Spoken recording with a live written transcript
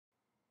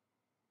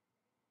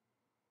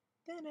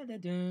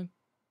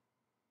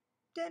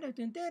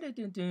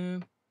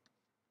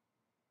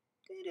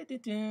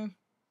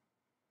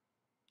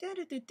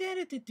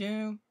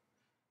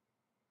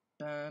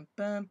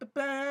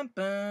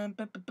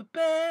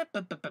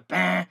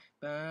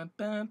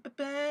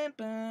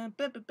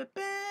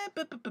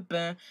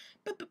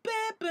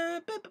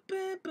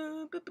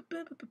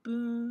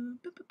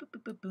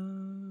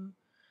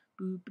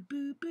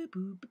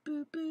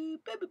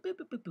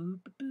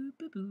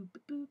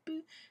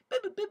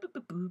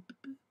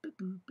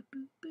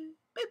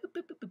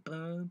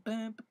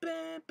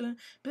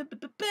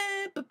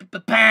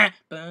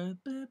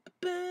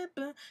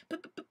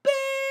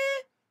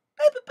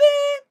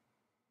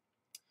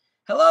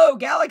Hello,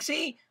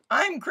 Galaxy!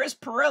 I'm Chris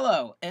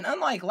Pirillo, and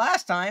unlike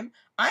last time,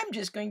 I'm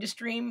just going to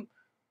stream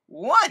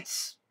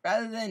once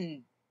rather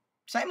than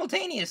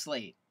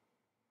simultaneously.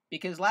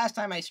 Because last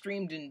time I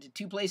streamed into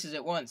two places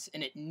at once,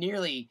 and it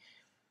nearly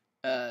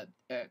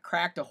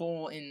cracked a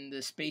hole in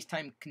the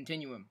space-time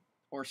continuum,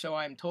 or so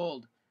I'm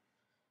told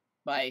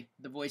by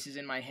the voices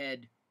in my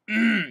head.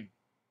 And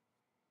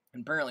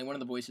apparently one of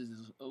the voices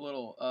is a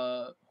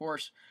little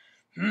hoarse.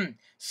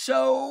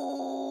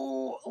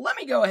 So let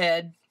me go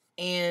ahead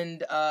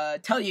and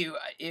tell you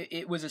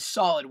it was a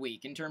solid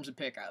week in terms of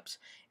pickups,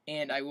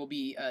 and I will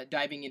be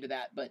diving into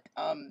that. But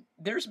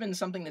there's been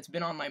something that's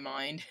been on my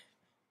mind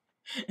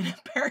and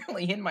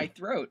apparently in my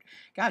throat.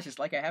 Gosh, it's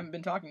like I haven't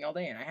been talking all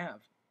day, and I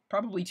have.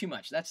 Probably too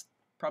much. That's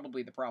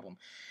probably the problem.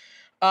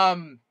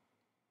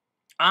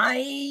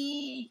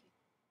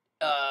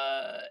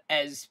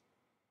 As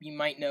you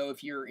might know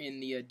if you're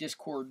in the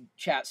Discord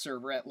chat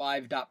server at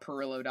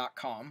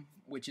live.pirillo.com,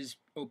 which is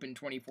open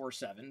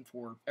 24/7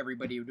 for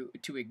everybody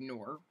to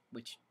ignore,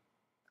 which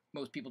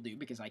most people do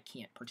because I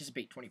can't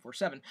participate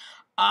 24/7.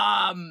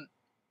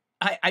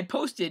 I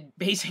posted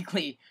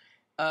basically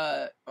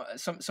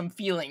some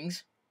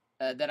feelings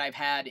that I've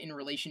had in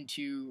relation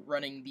to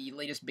running the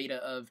latest beta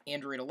of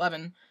Android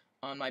 11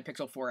 on my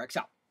Pixel 4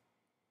 XL.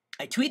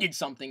 I tweeted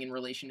something in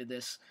relation to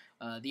this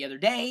the other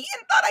day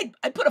and thought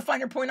I'd put a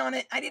finer point on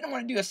it. I didn't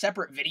want to do a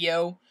separate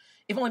video,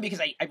 if only because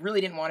I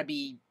really didn't want to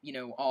be,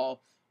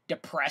 all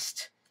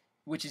depressed,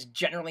 which is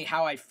generally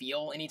how I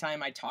feel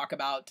anytime I talk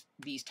about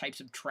these types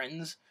of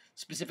trends,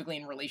 specifically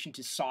in relation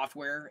to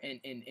software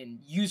and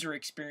user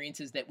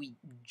experiences that we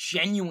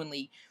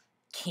genuinely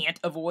can't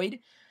avoid.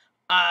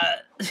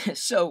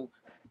 So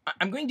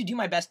I'm going to do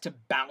my best to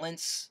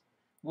balance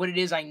what it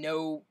is I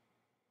know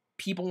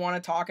people want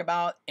to talk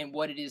about and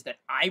what it is that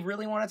I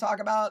really want to talk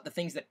about, the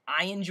things that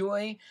I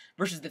enjoy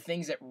versus the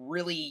things that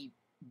really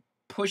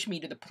push me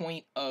to the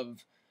point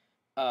of,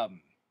 I'm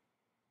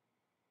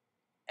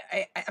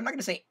not going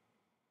to say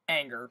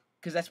anger,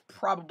 because that's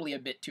probably a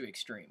bit too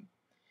extreme,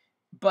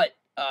 but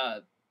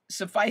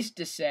suffice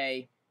to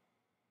say,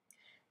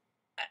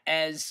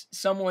 as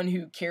someone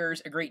who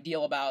cares a great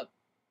deal about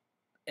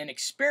an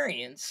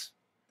experience,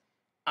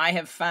 I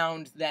have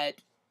found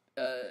that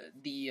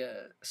the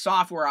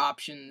software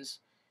options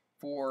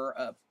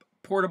for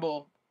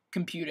portable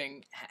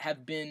computing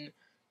have been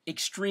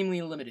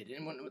extremely limited.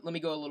 And let me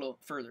go a little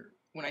further.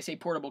 When I say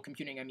portable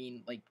computing, I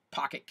mean like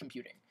pocket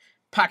computing,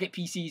 pocket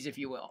PCs, if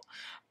you will.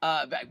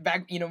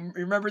 Back,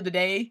 remember the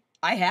day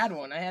I had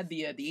one? I had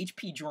the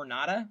HP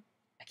Jornada.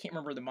 I can't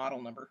remember the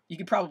model number. You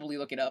could probably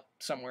look it up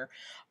somewhere.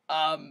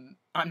 I'm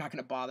not going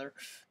to bother.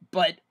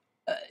 But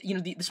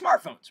the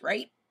smartphones,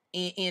 right?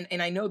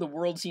 And I know the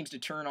world seems to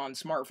turn on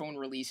smartphone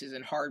releases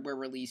and hardware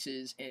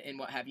releases and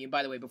what have you. And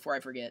by the way, before I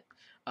forget,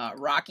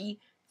 Rocky,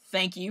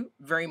 thank you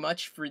very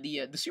much for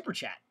the super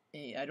chat.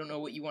 I don't know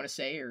what you want to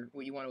say or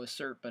what you want to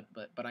assert, but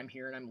I'm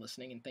here and I'm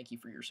listening, and thank you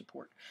for your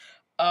support.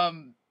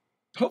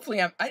 Hopefully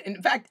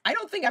in fact, I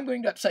don't think I'm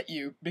going to upset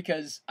you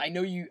because I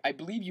know you. I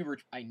believe you were.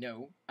 I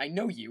know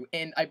you,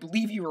 and I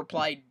believe you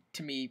replied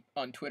to me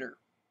on Twitter,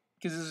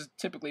 because this is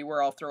typically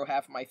where I'll throw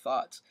half of my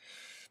thoughts,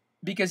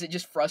 because it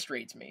just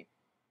frustrates me.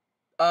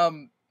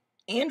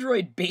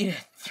 Android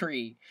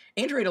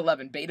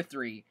 11 Beta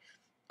 3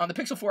 on the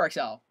Pixel 4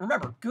 XL.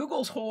 Remember,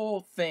 Google's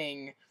whole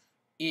thing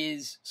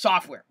is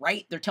software,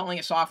 right? They're telling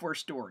a software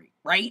story,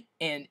 right?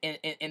 And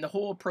the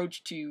whole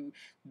approach to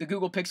the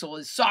Google Pixel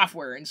is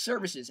software and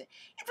services. And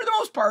for the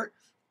most part,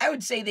 I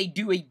would say they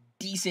do a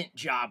decent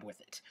job with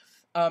it.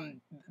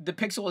 The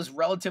Pixel is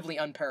relatively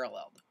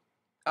unparalleled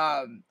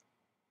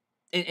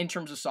in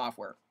terms of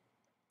software.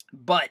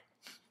 But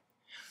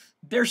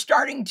they're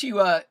starting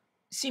to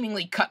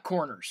seemingly cut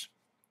corners.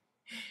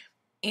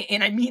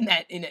 And I mean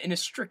that in a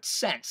strict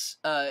sense,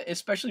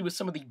 especially with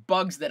some of the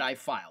bugs that I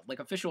filed, like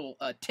official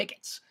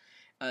tickets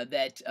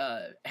that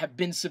have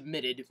been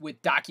submitted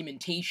with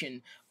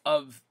documentation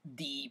of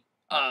the,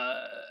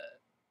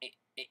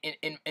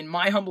 in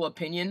my humble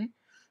opinion,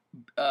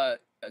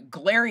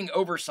 glaring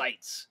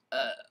oversights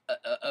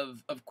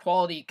of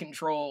quality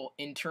control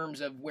in terms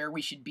of where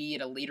we should be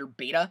at a later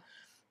beta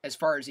as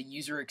far as a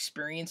user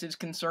experience is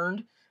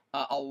concerned.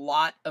 A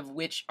lot of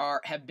which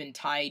have been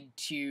tied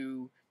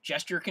to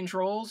gesture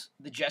controls,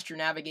 the gesture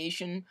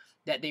navigation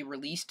that they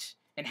released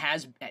and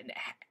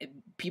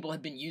people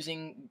have been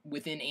using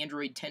within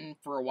Android 10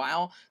 for a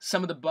while,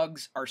 some of the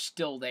bugs are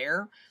still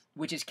there,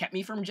 which has kept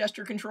me from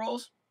gesture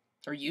controls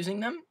or using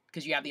them,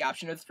 because you have the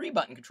option of the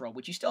 3-button control,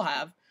 which you still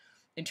have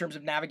in terms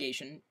of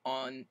navigation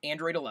on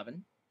Android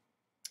 11.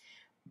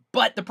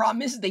 But the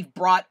problem is they've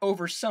brought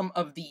over some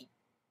of the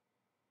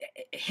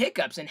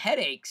hiccups and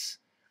headaches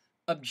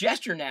of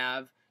gesture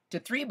nav to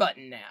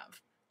 3-button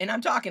nav. And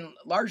I'm talking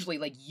largely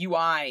like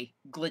UI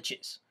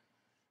glitches.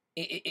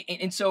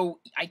 And so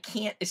I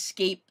can't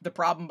escape the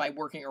problem by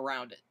working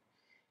around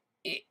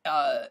it.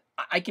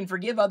 I can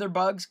forgive other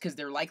bugs because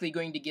they're likely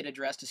going to get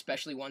addressed,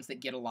 especially ones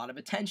that get a lot of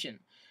attention.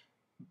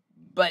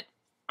 But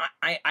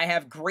I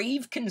have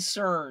grave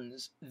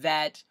concerns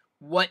that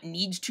what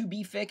needs to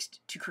be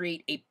fixed to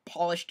create a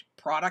polished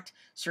product,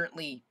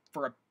 certainly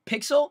for a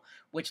Pixel,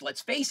 which,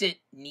 let's face it,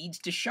 needs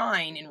to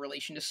shine in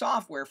relation to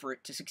software for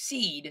it to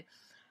succeed,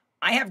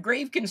 I have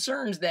grave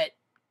concerns that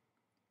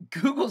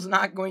Google's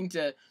not going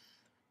to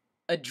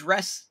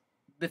address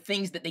the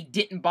things that they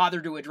didn't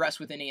bother to address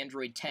within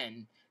Android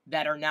 10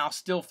 that are now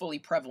still fully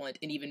prevalent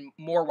and even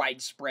more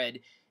widespread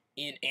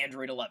in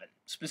Android 11.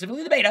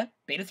 Specifically the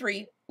Beta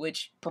 3,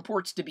 which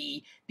purports to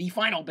be the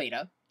final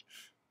beta.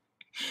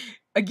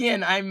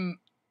 Again,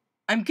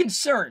 I'm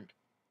concerned,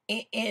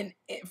 and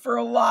for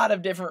a lot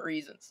of different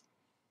reasons.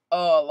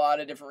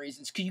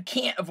 Because you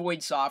can't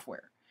avoid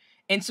software.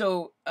 And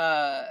so,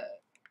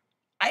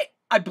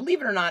 I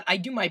believe it or not, I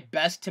do my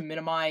best to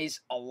minimize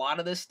a lot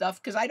of this stuff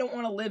because I don't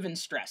want to live in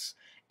stress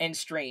and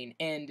strain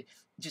and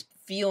just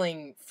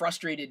feeling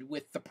frustrated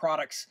with the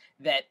products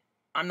that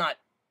I'm not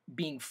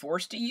being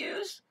forced to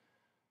use,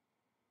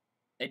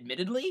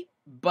 admittedly,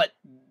 but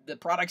the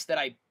products that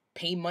I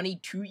pay money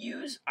to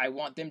use, I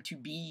want them to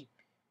be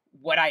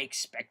what I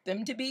expect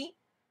them to be.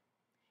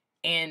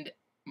 And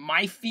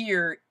my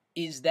fear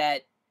is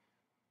that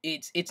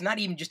it's not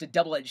even just a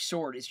double-edged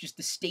sword. It's just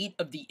the state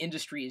of the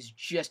industry is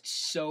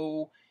just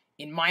so,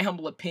 in my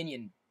humble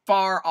opinion,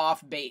 far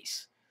off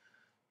base.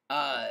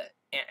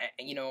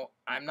 You know,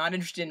 I'm not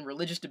interested in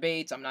religious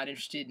debates. I'm not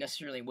interested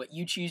necessarily in what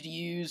you choose to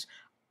use.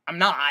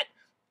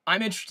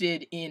 I'm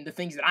interested in the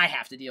things that I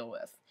have to deal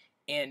with.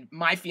 And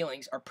my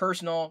feelings are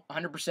personal,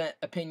 100%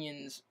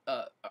 opinions.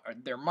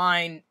 They're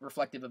mine,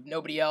 reflective of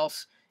nobody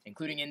else,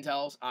 including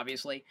Intel's,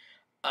 obviously.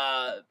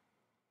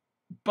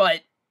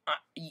 But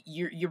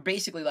you're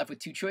basically left with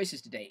two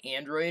choices today,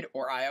 Android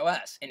or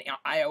iOS. And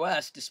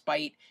iOS,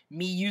 despite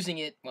me using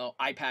it, well,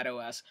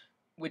 iPadOS,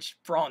 which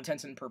for all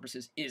intents and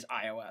purposes is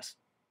iOS.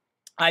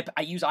 I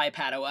use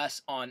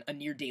iPadOS on a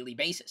near daily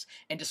basis.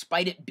 And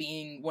despite it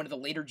being one of the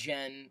later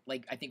gen,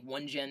 like I think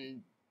one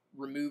gen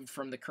removed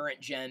from the current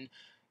gen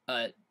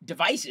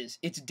devices,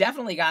 it's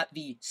definitely got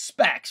the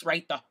specs,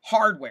 right? The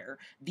hardware,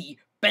 the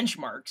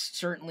benchmarks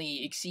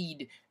certainly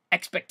exceed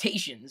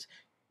expectations.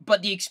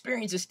 But the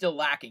experience is still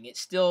lacking. It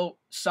still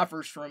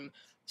suffers from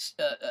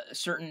a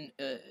certain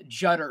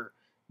judder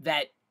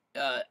that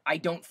I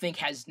don't think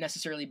has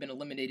necessarily been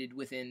eliminated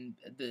within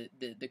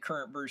the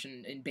current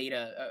version in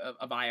beta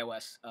of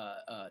iOS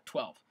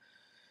 12.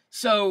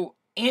 So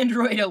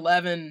Android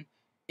 11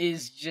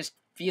 is just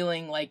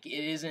feeling like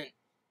it isn't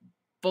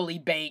fully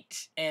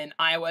baked, and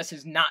iOS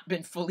has not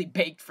been fully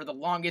baked for the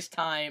longest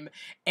time,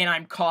 and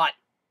I'm caught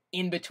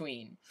in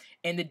between.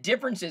 And the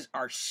differences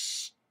are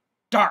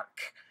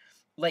stark.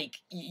 Like,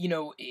 you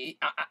know,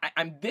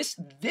 I'm this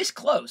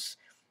close.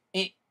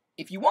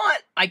 If you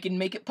want, I can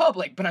make it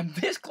public, but I'm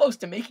this close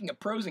to making a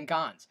pros and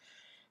cons.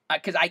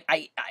 Because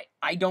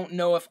I don't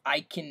know if I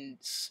can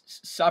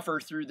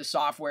suffer through the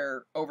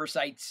software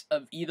oversights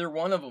of either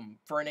one of them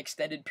for an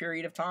extended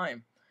period of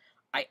time.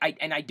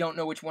 And I don't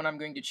know which one I'm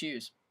going to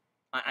choose.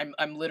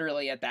 I'm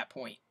literally at that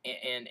point,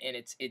 and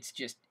it's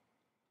just,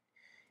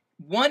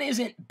 one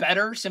isn't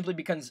better simply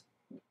because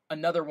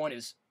another one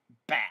is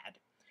bad.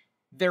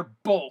 They're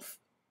both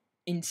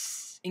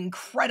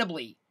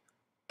incredibly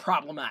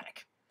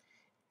problematic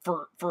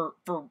for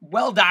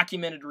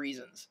well-documented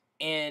reasons.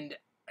 And,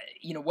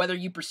 you know, whether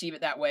you perceive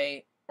it that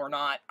way or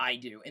not, I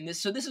do. And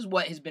this is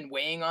what has been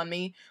weighing on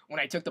me when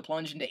I took the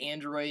plunge into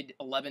Android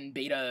 11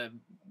 beta,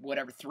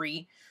 whatever,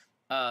 3,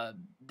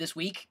 this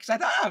week. Because I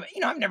thought,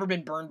 you know, I've never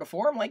been burned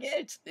before. I'm like,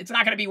 it's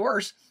not going to be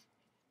worse.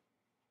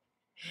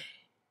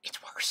 It's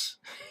worse.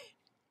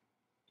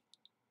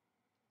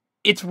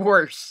 It's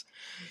worse.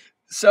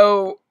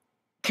 So,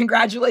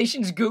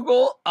 congratulations,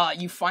 Google.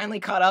 You finally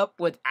caught up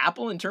with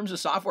Apple in terms of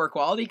software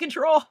quality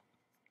control.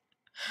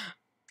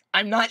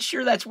 I'm not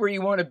sure that's where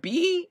you want to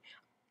be.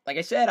 Like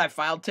I said, I've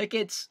filed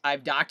tickets.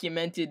 I've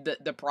documented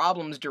the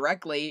problems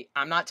directly.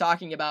 I'm not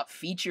talking about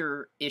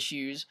feature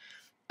issues.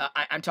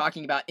 I'm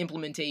talking about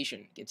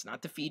implementation. It's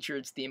not the feature,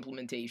 it's the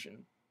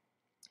implementation.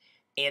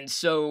 And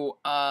so,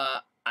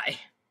 I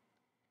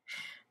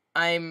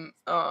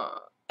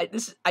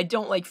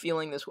don't like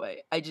feeling this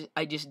way.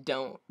 I just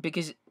don't,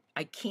 because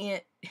I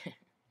can't.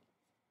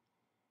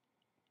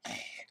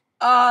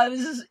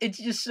 It's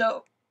just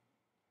so.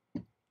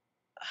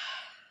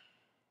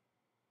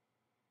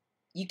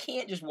 You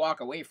can't just walk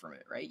away from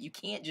it, right? You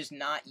can't just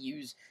not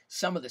use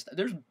some of this stuff.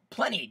 There's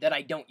plenty that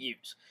I don't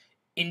use.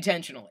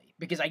 intentionally,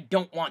 because I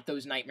don't want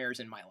those nightmares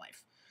in my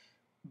life.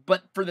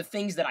 But for the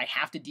things that I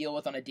have to deal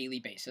with on a daily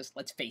basis,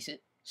 let's face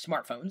it,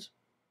 smartphones,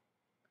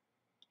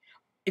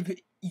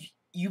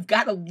 you've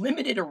got a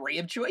limited array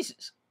of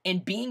choices.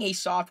 And being a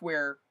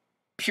software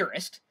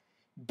purist,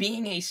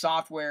 being a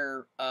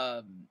software, I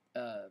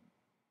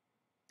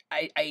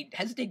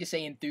hesitate to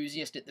say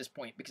enthusiast at this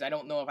point, because I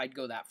don't know if I'd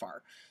go that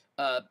far.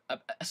 A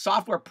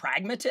software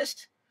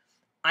pragmatist,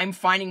 I'm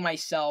finding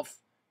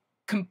myself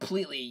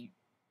completely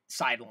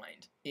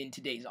sidelined in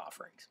today's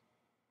offerings.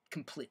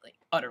 Completely,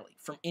 utterly,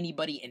 from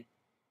anybody and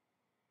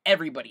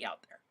everybody out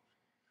there.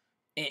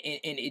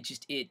 And it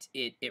just,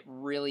 it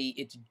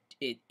really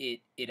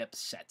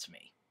upsets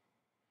me,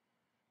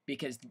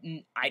 because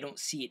I don't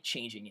see it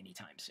changing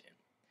anytime soon.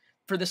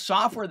 For the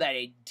software that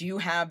I do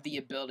have the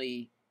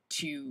ability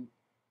to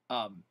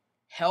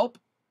help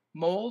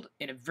mold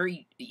in a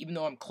very, even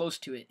though I'm close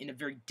to it, in a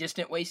very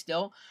distant way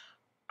still,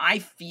 I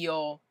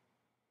feel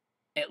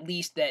at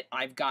least that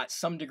I've got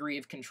some degree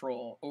of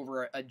control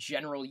over a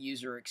general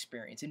user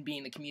experience, and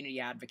being the community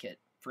advocate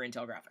for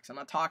Intel Graphics. I'm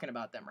not talking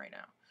about them right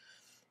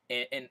now.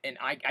 And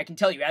I can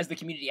tell you, as the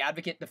community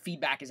advocate, the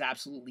feedback is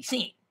absolutely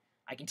seen.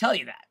 I can tell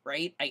you that,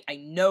 right? I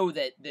know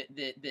that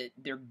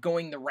they're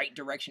going the right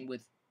direction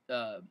with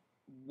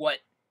what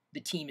the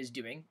team is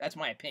doing. That's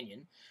my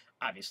opinion.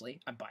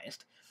 Obviously, I'm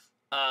biased.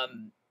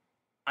 I'm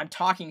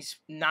talking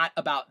not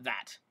about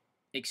that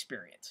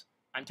experience.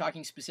 I'm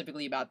talking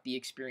specifically about the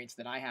experience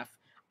that I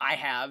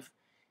have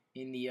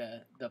in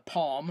the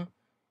palm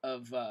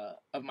of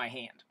my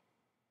hand.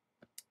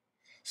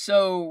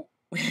 So,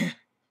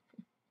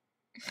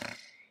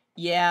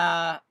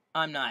 yeah,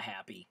 I'm not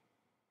happy.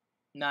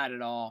 Not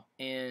at all.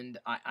 And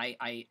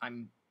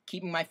I'm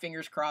keeping my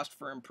fingers crossed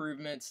for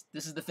improvements.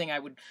 This is the thing I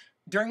would,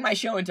 during my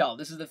show and tell,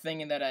 this is the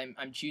thing that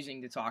I'm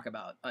choosing to talk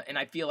about. And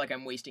I feel like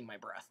I'm wasting my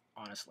breath,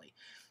 honestly.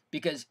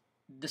 Because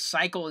the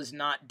cycle is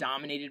not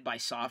dominated by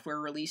software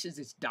releases,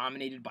 it's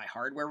dominated by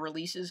hardware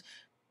releases.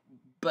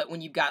 But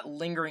when you've got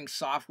lingering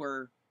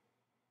software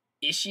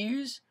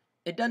issues,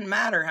 it doesn't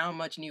matter how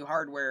much new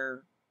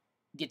hardware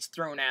gets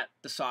thrown at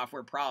the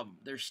software problem.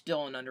 There's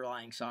still an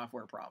underlying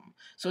software problem.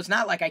 So it's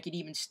not like I could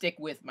even stick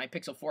with my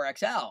Pixel 4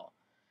 XL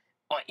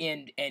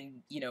and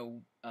you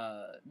know,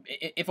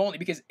 if only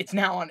because it's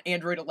now on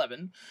Android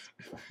 11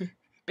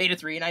 beta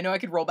 3, and I know I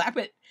could roll back,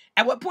 but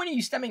at what point are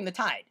you stemming the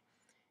tide?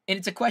 And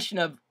it's a question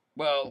of,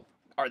 well,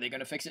 are they going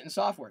to fix it in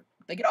software?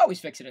 They could always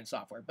fix it in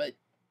software, but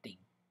they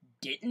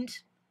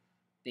didn't.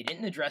 They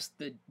didn't address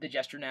the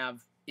gesture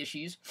nav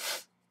issues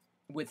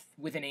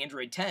with an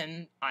Android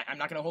 10. I'm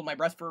not going to hold my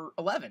breath for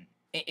 11.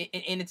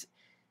 And it's,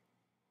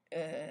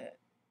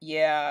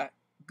 yeah,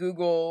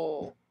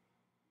 Google.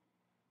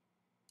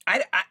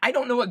 I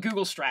don't know what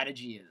Google's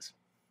strategy is.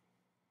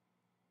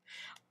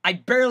 I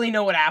barely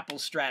know what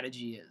Apple's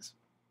strategy is.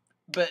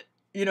 But,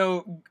 you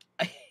know,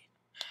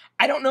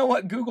 I don't know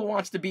what Google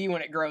wants to be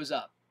when it grows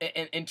up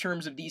in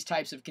terms of these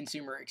types of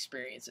consumer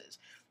experiences.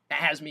 That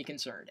has me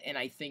concerned. And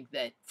I think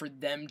that for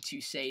them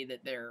to say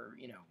that they're,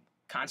 you know,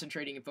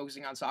 concentrating and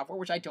focusing on software,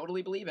 which I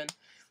totally believe in,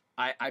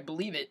 I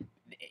believe it,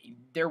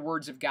 their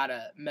words have got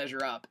to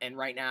measure up. And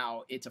right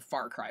now, it's a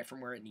far cry from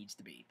where it needs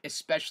to be,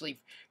 especially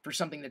for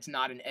something that's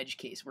not an edge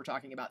case. We're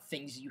talking about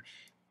things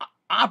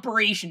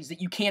operations that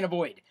you can't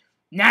avoid.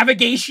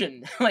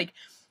 Navigation, like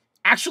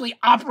actually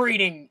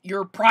operating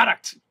your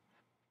product.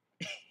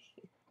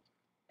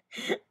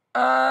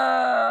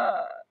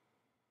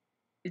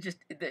 It's just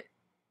the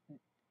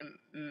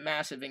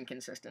massive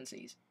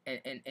inconsistencies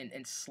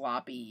and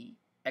sloppy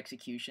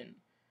execution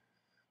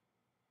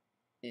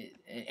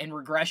and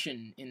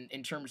regression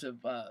in terms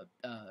of a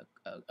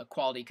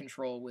quality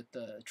control with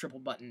the triple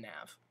button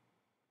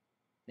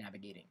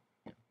navigating.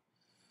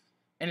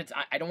 And it's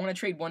I don't want to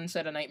trade one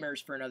set of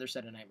nightmares for another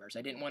set of nightmares.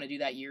 I didn't want to do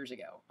that years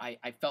ago.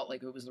 I felt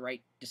like it was the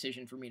right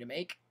decision for me to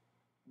make,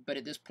 but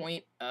at this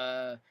point,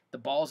 the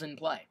ball's in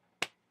play.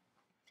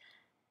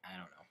 I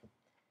don't know.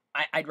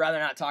 I'd rather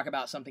not talk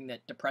about something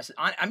that depresses.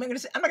 I'm not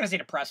gonna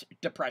say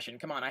depression.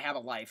 Come on, I have a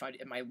life.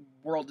 My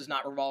world does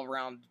not revolve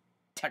around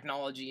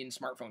technology and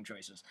smartphone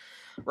choices,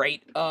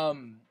 right?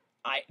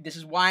 This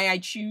is why I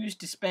choose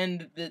to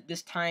spend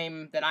this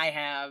time that I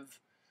have,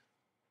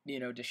 you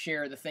know, to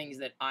share the things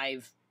that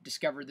I've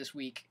discovered this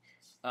week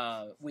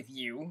with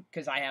you,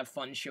 because I have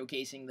fun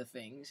showcasing the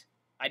things.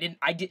 I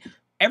did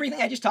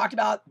everything I just talked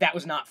about. That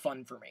was not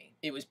fun for me.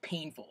 It was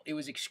painful. It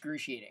was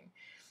excruciating.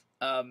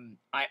 I'm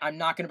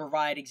not going to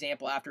provide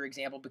example after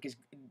example, because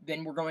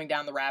then we're going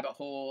down the rabbit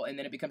hole, and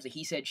then it becomes a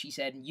he said, she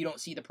said, and you don't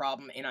see the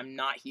problem, and I'm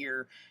not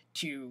here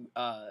to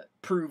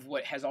prove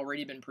what has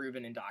already been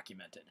proven and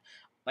documented.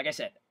 Like I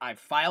said, I've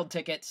filed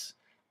tickets,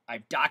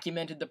 I've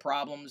documented the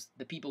problems,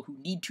 the people who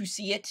need to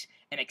see it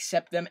and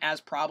accept them as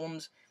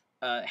problems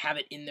have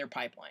it in their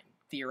pipeline,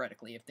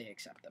 theoretically, if they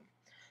accept them.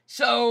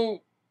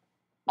 So,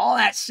 all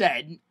that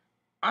said,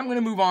 I'm going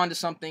to move on to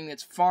something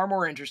that's far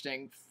more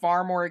interesting,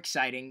 far more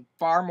exciting,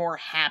 far more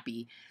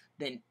happy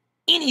than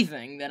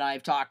anything that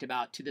I've talked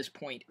about to this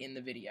point in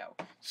the video.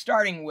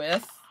 Starting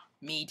with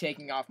me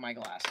taking off my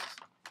glasses.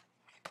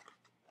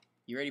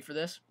 You ready for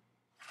this?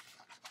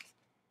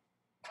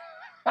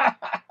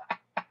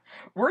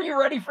 Were you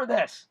ready for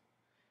this?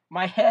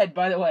 My head,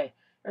 by the way,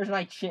 there's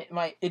my chin.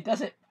 It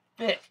doesn't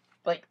fit.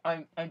 Like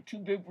I'm too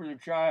big for the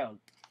child.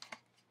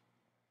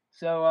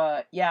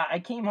 So yeah, I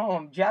came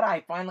home.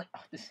 Jedi finally.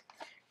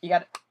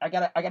 I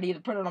gotta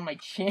either put it on my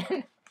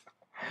chin.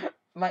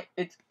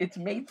 It's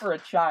made for a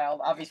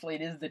child. Obviously,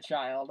 it is the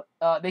child.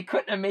 They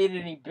couldn't have made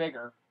it any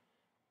bigger.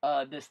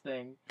 This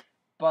thing,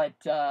 but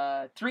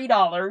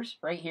 $3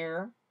 right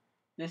here.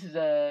 This is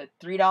a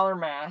 $3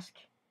 mask.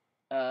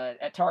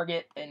 At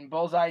Target in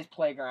Bullseye's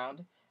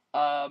Playground.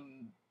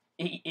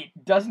 It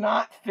does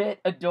not fit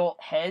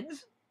adult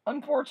heads,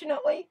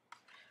 unfortunately.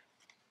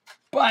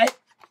 But,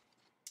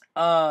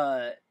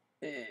 oh,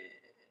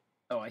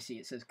 I see.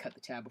 It says cut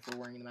the tab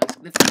before wearing the mask.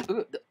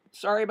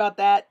 Sorry about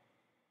that.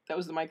 That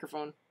was the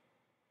microphone.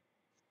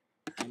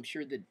 I'm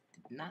sure that did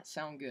not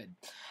sound good.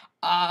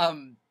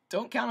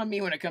 Don't count on me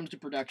when it comes to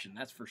production,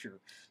 that's for sure.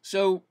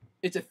 So,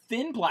 it's a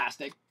thin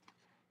plastic.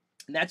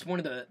 And that's one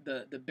of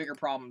the bigger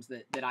problems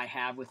that I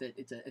have with it.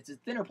 It's a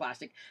thinner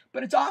plastic,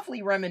 but it's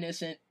awfully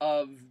reminiscent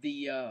of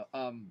the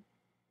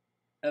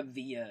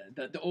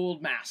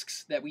old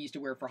masks that we used to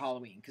wear for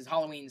Halloween, because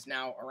Halloween's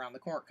now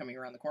coming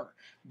around the corner.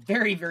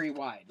 Very, very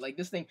wide. Like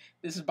this thing.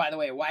 This is, by the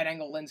way, a wide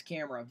angle lens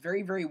camera.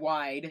 Very, very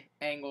wide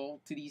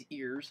angle to these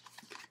ears.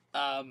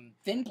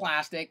 Thin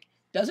plastic,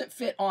 doesn't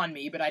fit on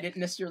me, but I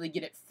didn't necessarily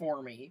get it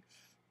for me.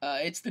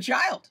 It's the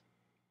child.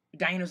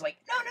 Diane was like,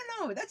 no,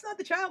 that's not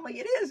the child. I'm like,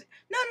 it is.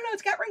 No,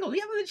 it's got wrinkles.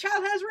 Yeah, but the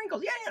child has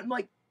wrinkles. Yeah. I'm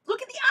like,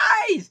 look at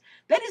the eyes.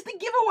 That is the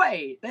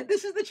giveaway. That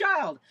this is the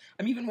child.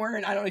 I'm even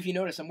wearing, I don't know if you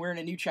noticed, I'm wearing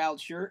a new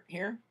child shirt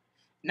here.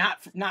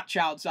 Not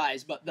child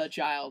size, but the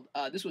child.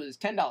 This was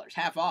 $10,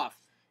 half off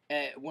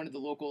at one of the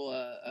local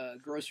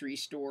grocery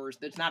stores.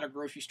 That's not a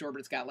grocery store, but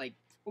it's got like,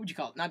 what would you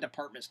call it? Not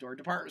department store.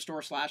 Department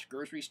store /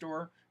 grocery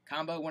store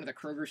combo, one of the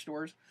Kroger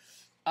stores.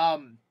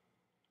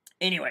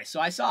 Anyway, so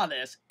I saw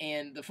this,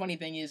 and the funny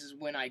thing is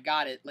when I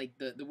got it, like,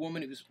 the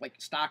woman who's, like,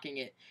 stocking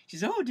it, she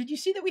says, oh, did you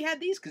see that we had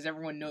these? Because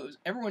everyone knows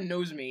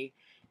me.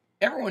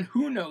 Everyone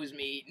who knows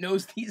me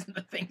knows these are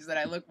the things that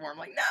I look for. I'm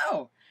like,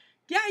 no.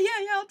 Yeah,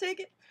 I'll take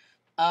it.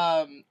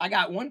 I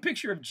got one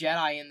picture of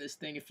Jedi in this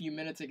thing a few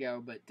minutes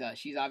ago, but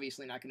she's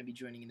obviously not going to be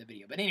joining in the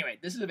video. But anyway,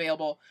 this is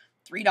available,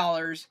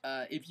 $3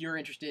 if you're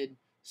interested.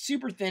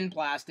 Super thin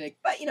plastic,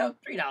 but,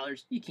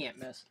 $3, you can't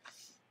miss.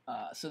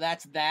 So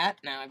that's that.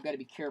 Now, I've got to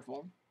be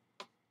careful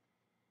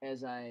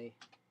as I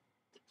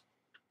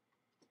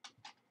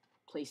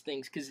place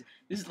things, because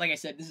this is, like I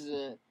said, this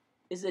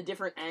is a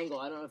different angle.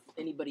 I don't know if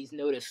anybody's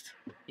noticed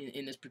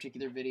in this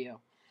particular video.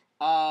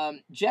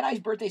 Jedi's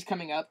birthday's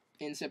coming up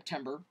in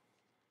September,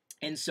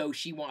 and so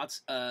she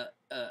wants a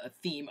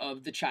theme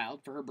of the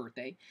child for her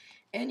birthday,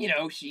 and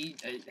she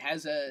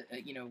has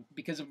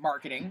because of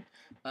marketing,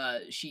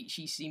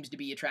 she seems to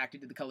be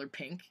attracted to the color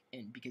pink,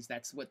 and because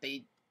that's what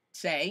they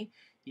say.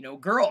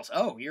 Girls,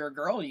 oh, you're a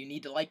girl, you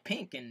need to like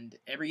pink, and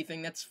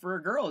everything that's for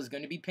a girl is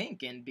going to be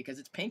pink, and because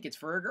it's pink, it's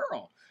for a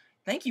girl.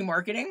 Thank you,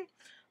 marketing.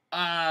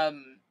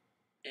 And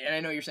I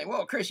know you're saying,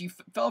 well, Chris, you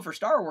fell for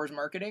Star Wars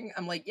marketing.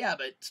 I'm like, yeah,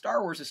 but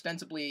Star Wars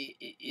ostensibly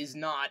is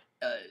not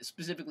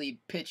specifically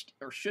pitched,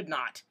 or should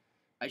not,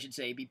 I should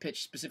say, be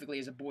pitched specifically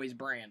as a boys'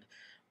 brand.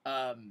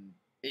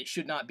 It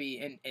should not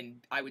be, and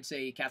I would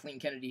say Kathleen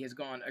Kennedy has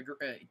gone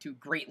to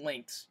great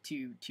lengths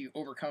to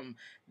overcome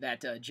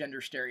that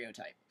gender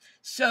stereotype.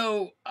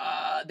 So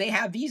they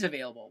have these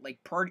available,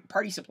 like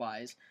party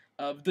supplies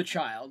of the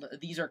child.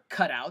 These are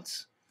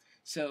cutouts.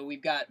 So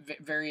we've got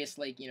various,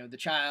 like, the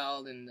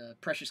child and the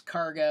precious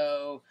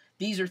cargo.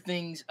 These are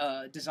things,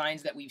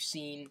 designs that we've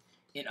seen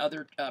in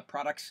other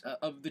products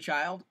of the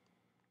child.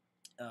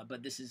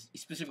 But this is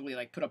specifically,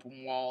 like, put up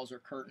on walls or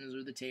curtains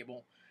or the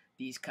table.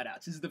 These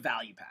cutouts. This is the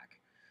value pack.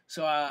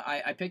 So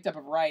I picked up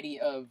a variety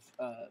of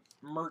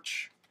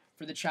merch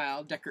for the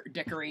child,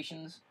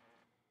 decorations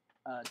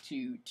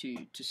to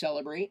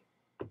celebrate.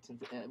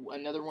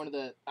 Another one of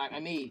the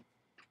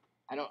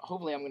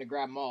hopefully I'm going to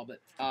grab them all,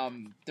 but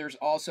there's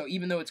also,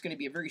 even though it's going to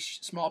be a very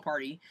small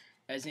party,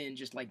 as in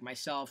just like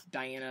myself,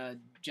 Diana,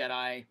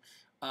 Jedi,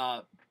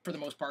 for the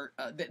most part,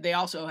 they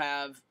also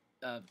have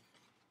the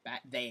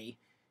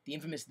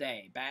infamous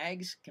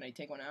bags. Can I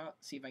take one out?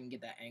 See if I can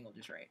get that angle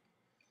just right.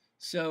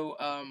 So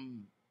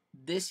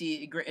this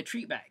is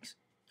treat bags,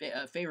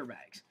 favor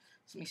bags.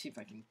 So let me see if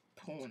I can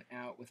pull one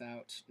out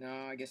without. No,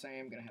 I guess I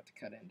am going to have to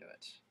cut into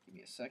it. Give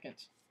me a second.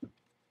 All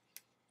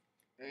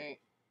right.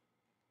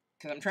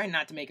 Because I'm trying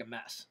not to make a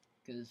mess.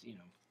 Because, Give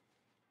me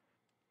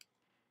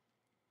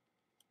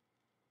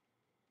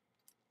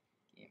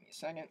a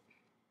second.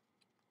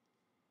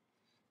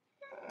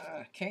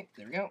 Okay,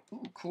 there we go.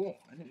 Ooh, cool.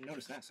 I didn't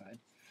notice that side.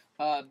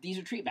 These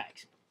are treat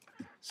bags.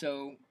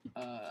 So,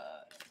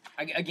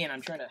 again,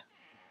 I'm trying to,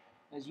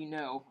 as you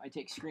know, I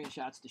take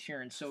screenshots to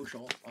share in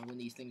social when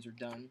these things are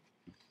done.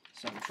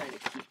 So I'm trying to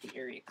keep the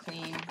area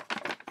clean.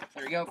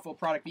 There we go, full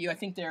product view. I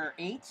think there are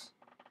 8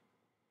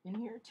 in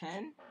here,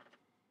 10.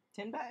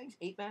 10 bags?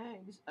 8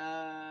 bags?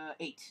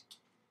 8.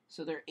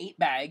 So there are 8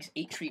 bags,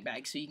 8 treat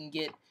bags. So you can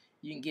get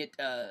You can get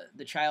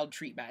the child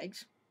treat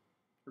bags,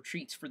 or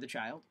treats for the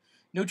child.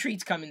 No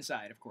treats come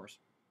inside, of course.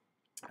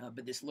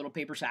 But this little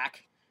paper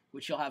sack,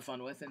 which you'll have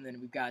fun with. And then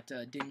we've got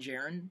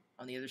Dinjarin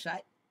on the other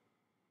side.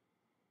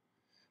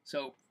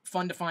 So,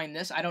 fun to find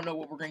this. I don't know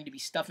what we're going to be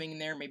stuffing in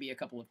there. Maybe a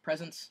couple of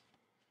presents.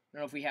 I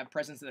don't know if we have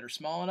presents that are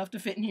small enough to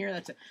fit in here.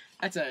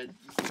 That's a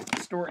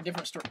story,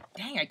 different story.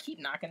 Dang, I keep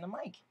knocking the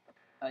mic.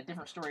 A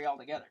different story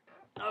altogether.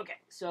 Okay,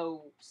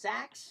 so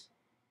sacks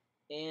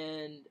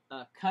and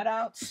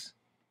cutouts,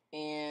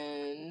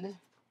 and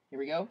here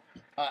we go.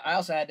 I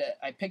also had to,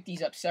 I picked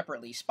these up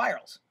separately,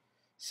 spirals.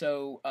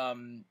 So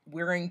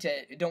we're going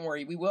to, don't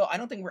worry, we will. I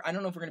don't know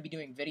if we're going to be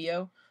doing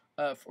video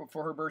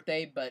for her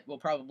birthday, but we'll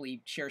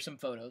probably share some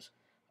photos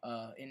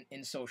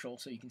in social,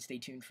 so you can stay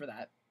tuned for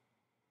that.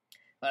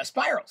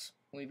 Spirals.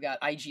 We've got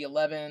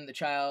IG-11, the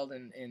child,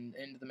 and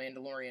the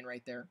Mandalorian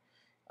right there.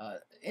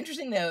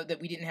 Interesting though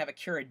that we didn't have a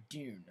Cara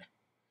Dune.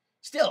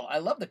 Still, I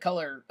love the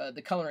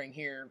coloring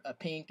here, a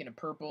pink and a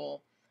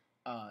purple,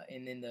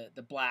 and then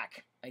the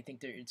black. I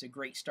think it's a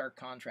great stark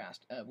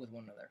contrast with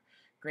one another.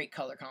 Great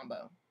color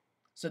combo.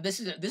 So this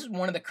is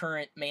one of the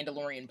current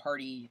Mandalorian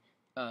party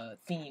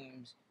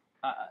things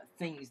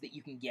that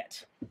you can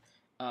get.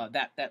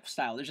 That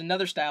style. There's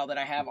another style that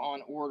I have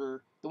on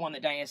order. The one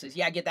that Diana says,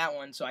 yeah, get that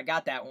one. So I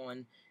got that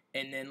one,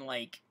 and then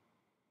like,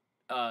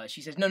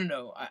 she says,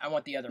 no, I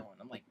want the other one.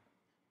 I'm like,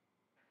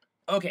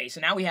 okay,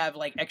 so now we have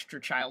like extra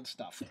child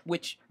stuff,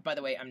 which, by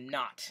the way, I'm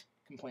not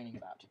complaining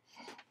about.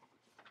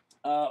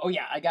 Oh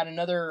yeah, I got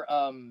another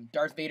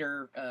Darth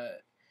Vader.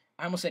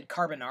 I almost said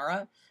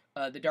carbonara.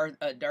 The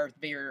Darth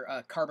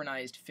Vader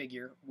carbonized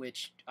figure,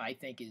 which I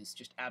think is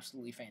just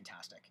absolutely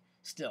fantastic.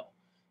 Still,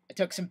 I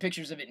took some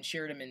pictures of it and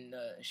shared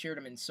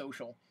them in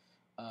social.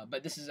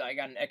 But I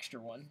got an extra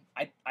one.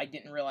 I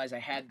didn't realize I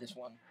had this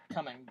one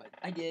coming, but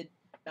I did.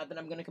 Not that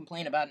I'm going to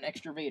complain about an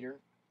extra Vader.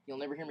 You'll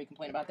never hear me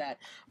complain about that.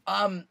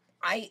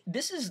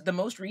 This is the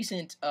most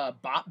recent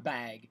bop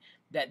bag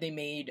that they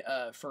made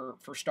for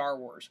Star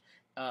Wars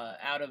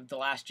out of The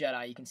Last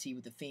Jedi. You can see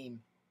with the theme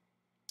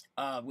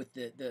with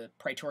the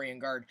Praetorian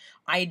Guard.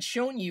 I had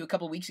shown you a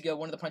couple of weeks ago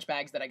one of the punch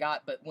bags that I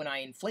got, but when I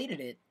inflated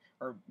it,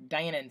 or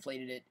Diana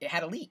inflated it, it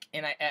had a leak.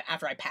 And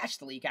after I patched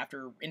the leak,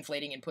 after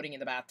inflating and putting in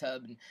the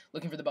bathtub and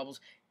looking for the bubbles,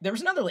 there was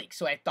another leak.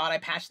 So I thought I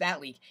patched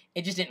that leak.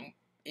 It just didn't.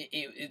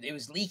 It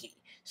was leaky.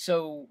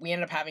 So we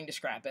ended up having to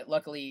scrap it.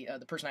 Luckily,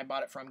 the person I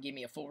bought it from gave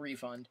me a full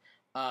refund.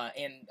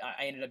 And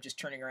I ended up just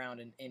turning around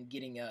and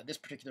getting this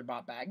particular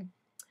bop bag.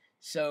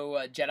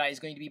 So Jedi is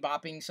going to be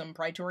bopping some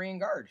Praetorian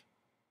Guard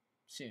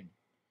soon.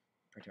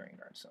 Praetorian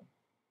Guard, so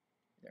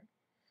there.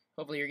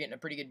 Hopefully you're getting a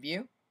pretty good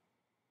view.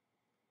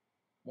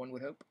 One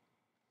would hope.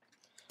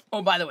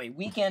 Oh, by the way,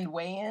 weekend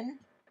weigh-in.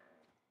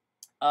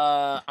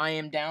 I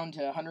am down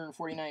to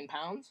 149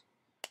 pounds,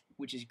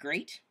 which is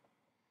great.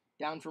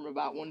 Down from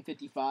about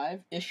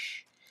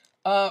 155-ish.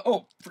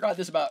 Oh, forgot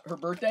this about her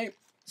birthday.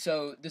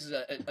 So this is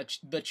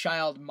the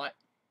child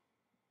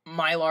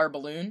Mylar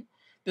balloon.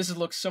 This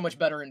looks so much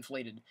better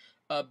inflated.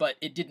 But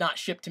it did not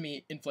ship to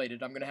me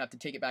inflated. I'm going to have to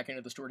take it back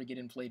into the store to get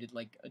inflated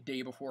like a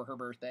day before her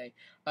birthday.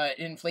 It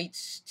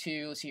inflates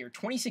to, let's see here,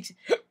 26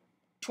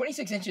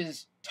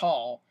 inches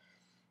tall,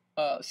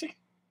 at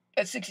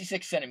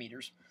 66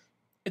 centimeters.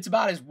 It's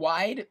about as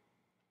wide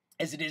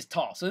as it is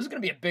tall. So this is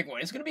going to be a big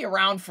one. It's going to be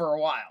around for a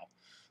while.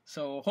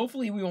 So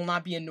hopefully we will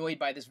not be annoyed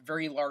by this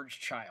very large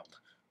child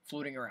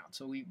floating around.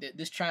 So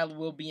this child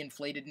will be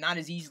inflated, not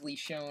as easily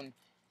shown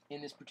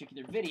in this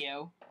particular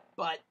video,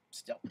 but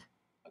still.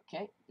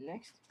 Okay,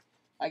 next.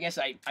 I guess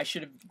I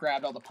should have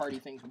grabbed all the party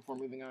things before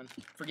moving on.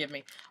 Forgive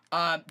me.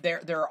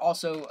 There are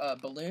also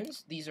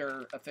balloons. These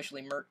are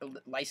officially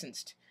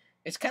licensed.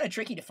 It's kind of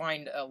tricky to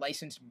find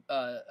licensed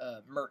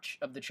merch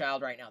of the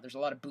child right now. There's a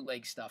lot of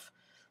bootleg stuff.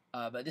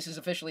 But this is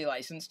officially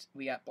licensed.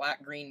 We got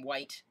black, green,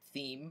 white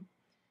theme.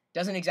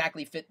 Doesn't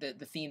exactly fit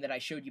the theme that I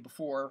showed you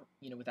before,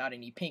 without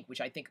any pink,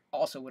 which I think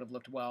also would have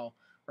looked well,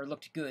 or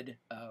looked good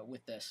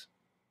with this.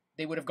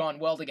 They would have gone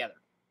well together.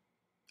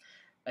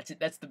 That's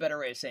it. That's the better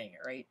way of saying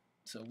it, right?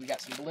 So we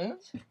got some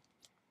balloons,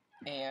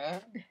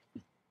 and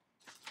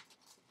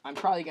I'm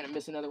probably gonna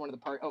miss another one of the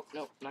part. Oh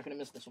no, I'm not gonna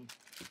miss this one.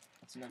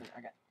 That's another.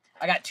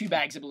 I got 2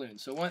 bags of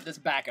balloons. So this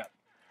backup.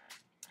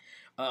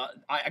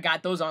 I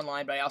got those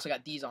online, but I also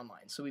got these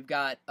online. So we've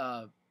got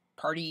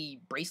party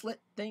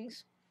bracelet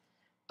things,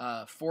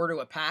 4 to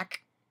a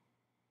pack.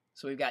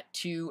 So we've got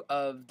 2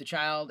 of the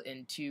child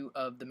and 2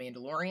 of the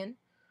Mandalorian.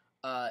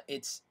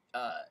 It's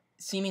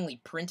seemingly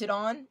printed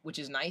on, which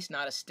is nice,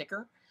 not a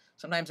sticker.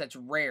 Sometimes that's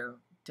rare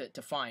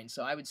to find.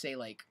 So I would say,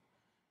 like,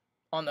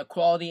 on the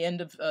quality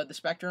end of the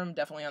spectrum,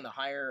 definitely on the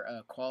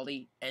higher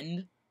quality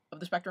end of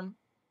the spectrum.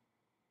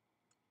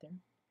 There.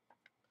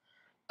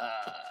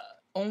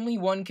 Only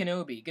one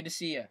Kenobi. Good to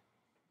see you.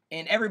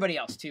 And everybody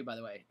else, too, by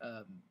the way.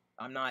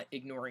 I'm not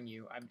ignoring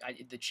you.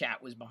 The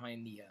chat was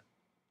behind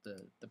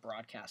the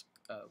broadcast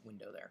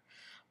window there.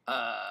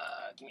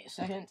 Give me a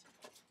second.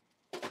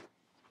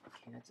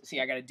 See,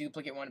 I got a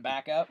duplicate one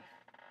back up,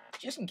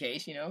 just in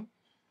case,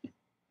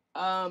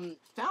 Found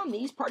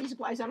these party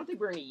supplies. I don't think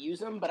we're going to use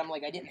them, but I'm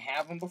like, I didn't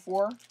have them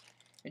before.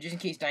 and just in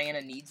case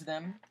Diana needs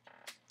them,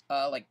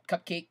 like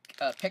cupcake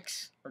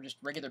picks or just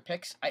regular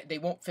picks, they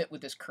won't fit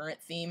with this current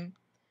theme.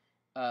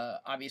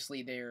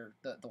 Obviously, they're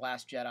the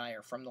Last Jedi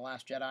or from the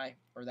Last Jedi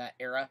or that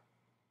era.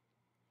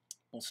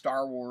 Well,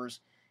 Star Wars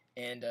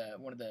and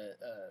one of the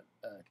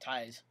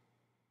ties,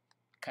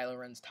 Kylo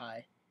Ren's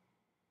tie,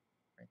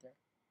 right there.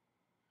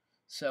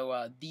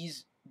 So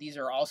these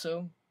are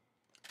also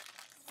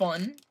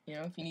fun. You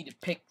know, if you need to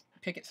pick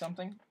at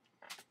something.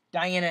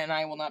 Diana and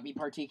I will not be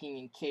partaking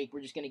in cake.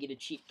 We're just gonna get a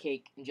cheap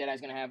cake, and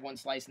Jedi's gonna have one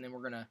slice, and then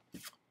we're gonna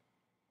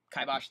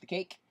kibosh the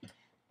cake.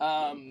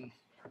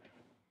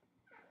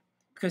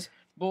 Because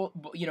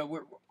you know,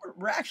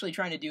 we're actually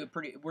trying to do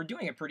we're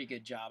doing a pretty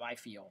good job, I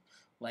feel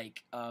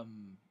like,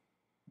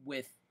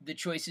 with the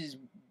choices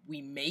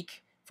we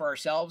make for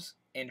ourselves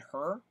and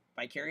her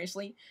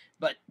vicariously.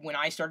 But when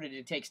I started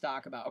to take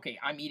stock about, okay,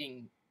 I'm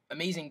eating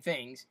amazing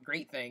things,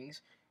 great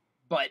things,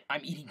 but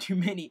I'm eating too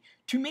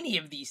many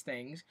of these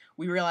things,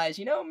 we realized,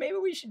 you know, maybe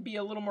we should be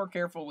a little more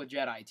careful with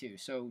Jedi too.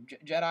 So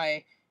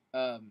Jedi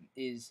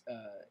is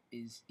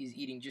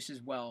eating just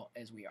as well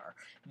as we are.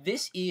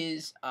 This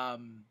is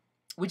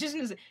which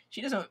isn't,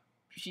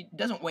 she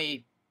doesn't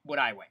weigh what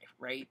I weigh,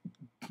 right?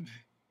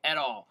 At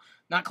all.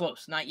 Not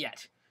close, not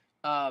yet.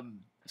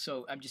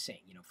 So I'm just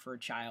saying, you know, for a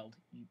child,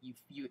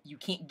 you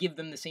can't give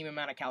them the same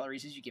amount of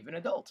calories as you give an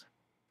adult.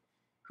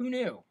 Who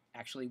knew?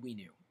 Actually, we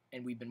knew,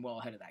 and we've been well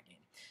ahead of that game.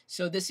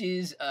 So this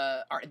is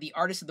the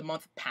Artist of the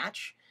Month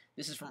patch.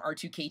 This is from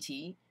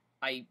R2KT.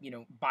 I, you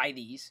know, buy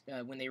these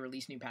when they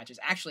release new patches.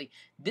 Actually,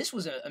 this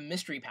was a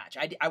mystery patch.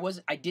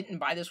 I didn't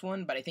buy this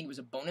one, but I think it was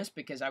a bonus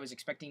because I was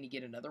expecting to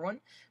get another one.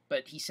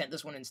 But he sent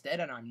this one instead,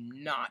 and I'm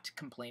not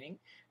complaining.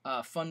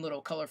 Fun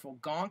little colorful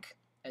gonk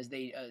as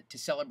they to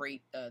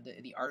celebrate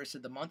the Artist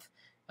of the Month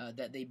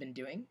that they've been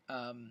doing.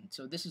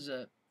 So this is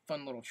a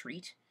fun little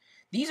treat.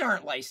 These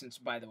aren't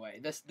licensed, by the way.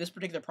 This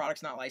particular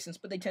product's not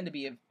licensed, but they tend to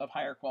be of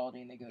higher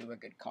quality, and they go to a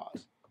good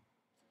cause.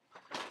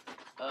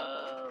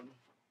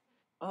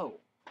 Oh,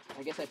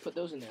 I guess I put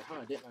those in there,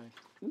 huh? Didn't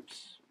I?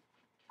 Oops.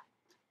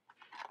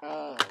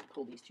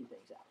 Pull these two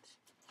things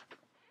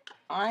out.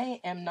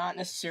 I am not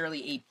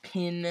necessarily a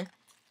pin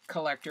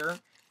collector,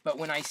 but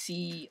when I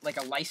see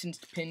like a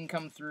licensed pin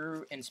come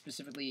through, and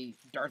specifically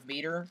Darth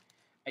Vader,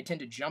 I tend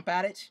to jump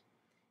at it.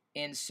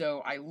 And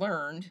so I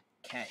learned,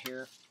 cat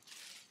hair.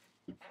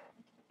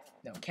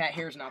 No, cat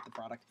hair is not the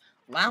product.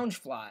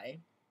 Loungefly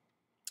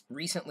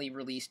recently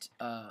released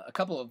a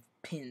couple of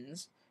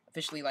pins,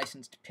 officially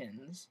licensed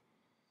pins.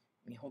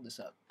 Let me hold this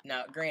up.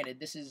 Now,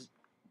 granted, this is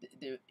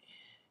I'm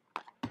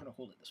gonna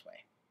hold it this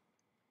way,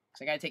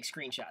 so I gotta take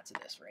screenshots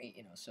of this, right?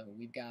 You know, so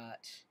we've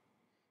got.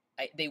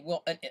 They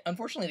will.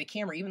 Unfortunately, the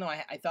camera, even though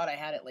I thought I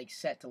had it like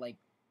set to like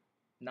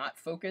not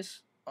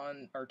focus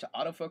on or to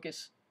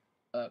autofocus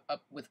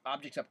up with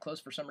objects up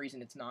close, for some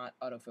reason it's not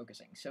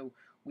autofocusing. So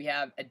we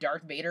have a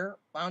Darth Vader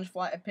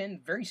Loungefly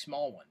pin, very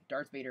small one.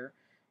 Darth Vader.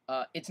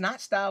 It's not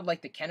styled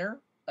like the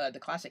Kenner, the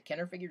classic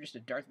Kenner figure, just a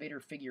Darth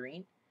Vader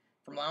figurine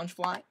from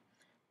Loungefly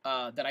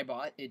that I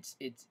bought. It's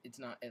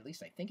not. At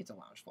least I think it's a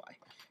Loungefly.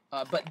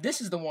 But this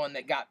is the one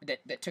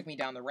that took me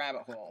down the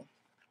rabbit hole.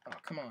 Oh,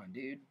 come on,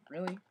 dude.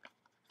 Really?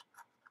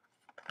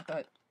 I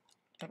thought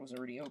it was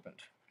already opened.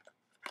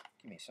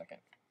 Give me a second.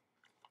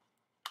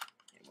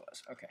 It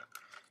was. Okay.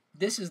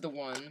 This is the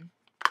one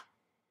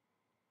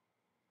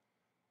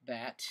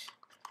that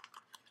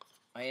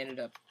I ended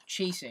up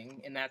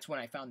chasing, and that's when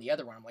I found the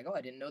other one. I'm like, oh,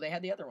 I didn't know they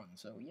had the other one,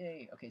 so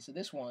yay. Okay, so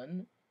this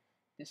one,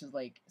 this is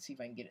like, see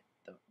if I can get it,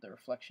 the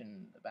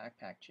reflection, the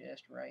backpack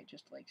just right,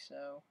 just like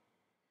so.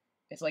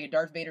 It's like a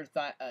Darth Vader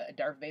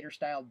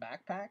styled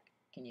backpack.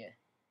 Can you?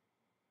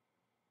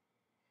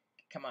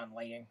 Come on,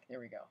 lighting. There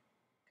we go.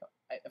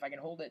 If I can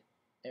hold it,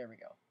 there we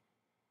go.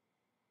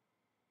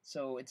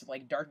 So it's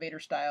like Darth Vader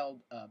styled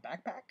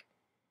backpack.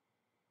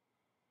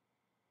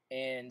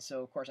 And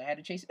so, of course, I had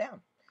to chase it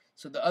down.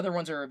 So the other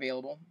ones are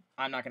available.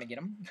 I'm not going to get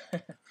them.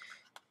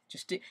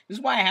 This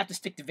is why I have to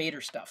stick to Vader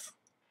stuff.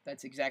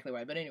 That's exactly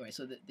why. But anyway,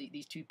 so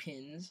these two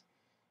pins,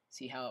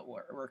 see how it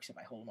works if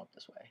I hold them up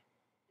this way.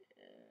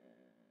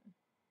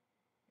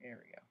 There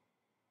we go.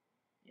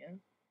 Yeah.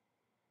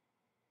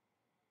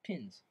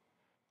 Pins.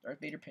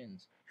 Darth Vader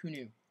pins. Who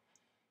knew?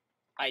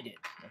 I did.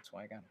 That's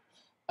why I got them.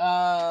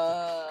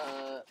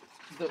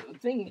 The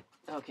thing...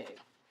 Okay.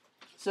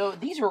 So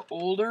these are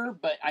older,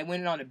 but I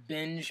went on a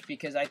binge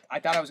because I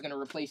thought I was going to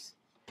replace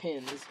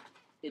pins.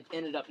 It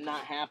ended up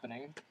not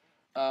happening.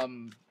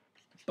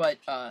 But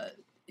I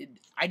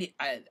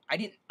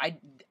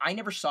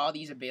never saw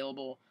these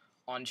available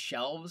on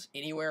shelves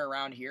anywhere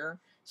around here,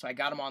 so I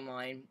got them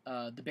online.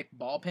 The Bic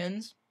ball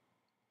pens,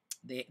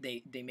 they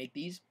make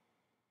these.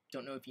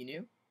 Don't know if you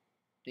knew,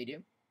 they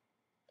do.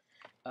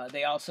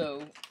 They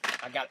also,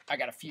 I got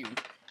a few.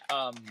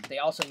 They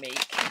also make.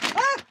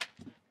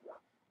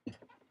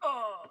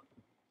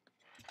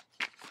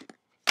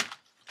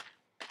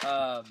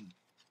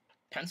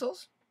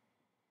 Pencils,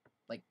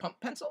 like pump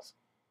pencils,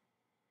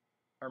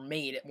 are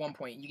made at one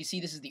point. You can see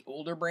this is the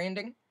older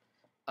branding.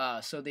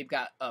 So they've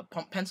got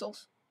pump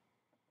pencils.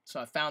 So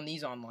I found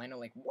these online. I'm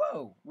like,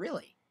 whoa,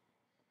 really?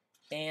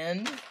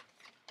 And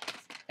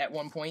at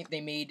one point,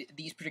 they made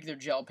these particular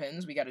gel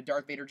pens. We got a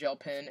Darth Vader gel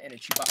pen and a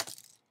Chewbacca.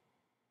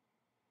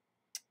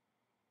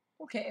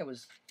 Okay, I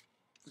was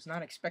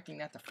not expecting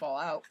that to fall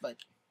out, but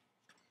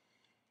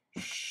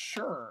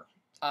sure.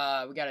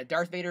 We got a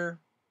Darth Vader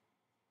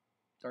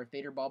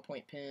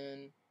ballpoint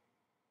pen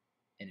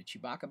and a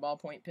Chewbacca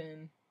ballpoint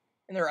pen.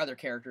 And there are other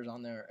characters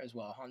on there as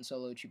well. Han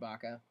Solo,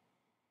 Chewbacca.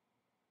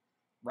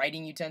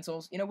 Writing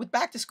utensils. You know, with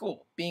back to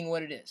school being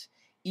what it is.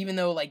 Even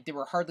though, like, there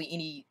were hardly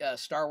any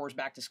Star Wars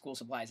back to school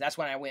supplies. That's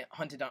when I went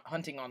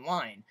hunting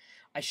online.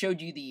 I showed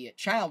you the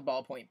child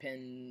ballpoint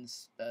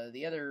pens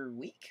the other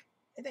week,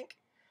 I think.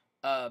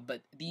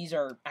 But these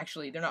are,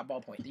 actually, they're not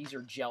ballpoint. These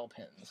are gel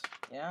pens.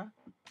 Yeah?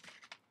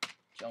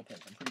 Gel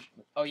pens, I'm pretty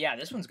sure. Oh, yeah,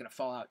 this one's going to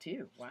fall out,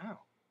 too. Wow.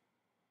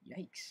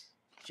 Yikes.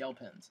 Gel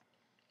pens.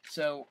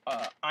 So,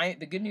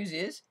 the good news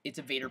is, it's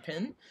a Vader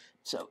pen.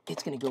 So,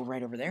 it's going to go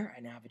right over there.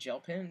 I now have a gel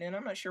pen, and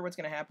I'm not sure what's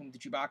going to happen with the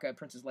Chewbacca,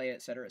 Princess Leia,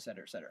 etc.,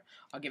 etc., etc.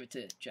 I'll give it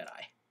to Jedi.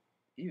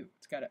 Ew,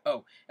 it's got a...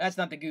 Oh, that's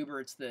not the goober.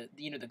 It's the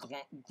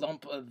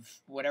glump of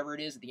whatever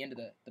it is at the end of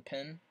the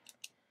pen.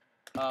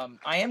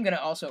 I am going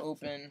to also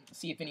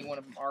see if any one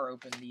of them are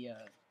open, the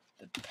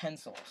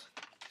pencils.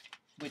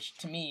 Which,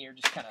 to me, are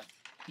just kind of...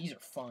 These are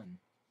fun.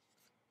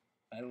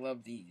 I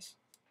love these.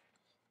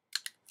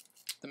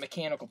 The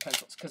mechanical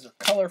pencils, because they're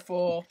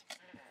colorful.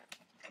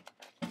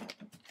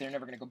 They're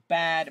never going to go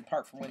bad,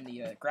 apart from when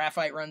the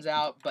graphite runs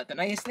out. But the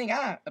nice thing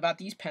about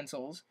these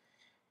pencils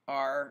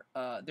are,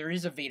 there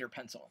is a Vader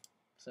pencil.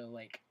 So,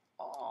 like,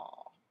 oh,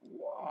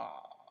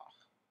 wow.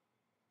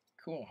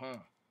 Cool, huh?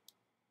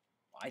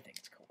 Well, I think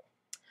it's cool.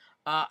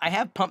 I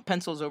have pump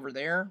pencils over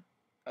there,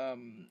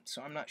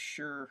 so I'm not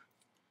sure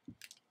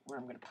where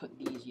I'm going to put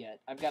these yet.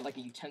 I've got, like,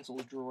 a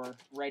utensils drawer,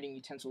 writing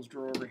utensils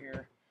drawer over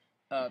here.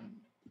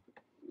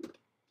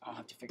 I'll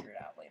have to figure it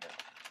out later.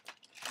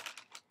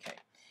 Okay.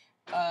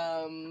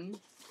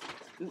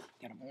 Ooh,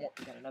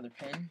 got another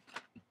pen.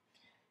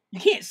 You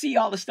can't see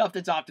all the stuff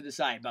that's off to the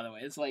side, by the way.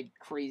 It's like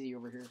crazy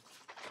over here.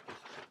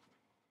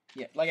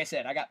 Yeah, like I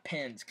said, I got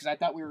pens because I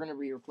thought we were going to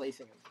be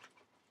replacing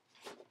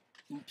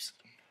them. Oops.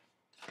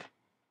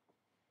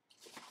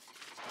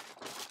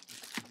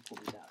 Pull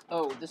these out.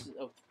 Oh, this is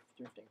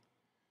thrifting.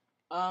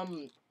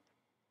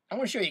 I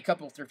want to show you a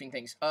couple of thrifting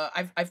things.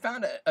 I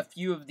found a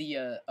few of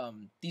the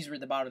these were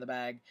at the bottom of the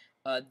bag.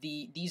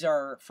 These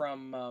are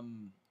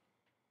from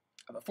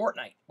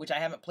Fortnite, which I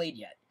haven't played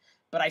yet.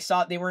 But I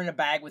saw they were in a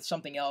bag with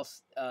something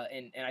else,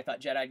 and I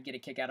thought Jedi'd get a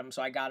kick out of them,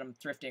 so I got them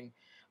thrifting.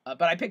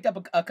 But I picked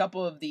up a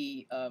couple of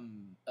the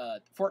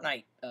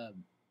Fortnite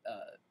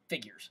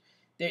figures.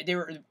 They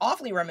were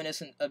awfully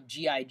reminiscent of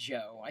G.I.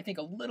 Joe. I think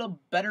a little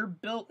better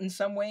built in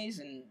some ways,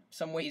 and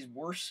some ways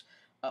worse.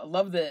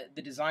 Love the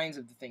designs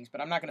of the things, but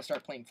I'm not going to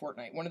start playing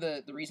Fortnite. One of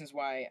the reasons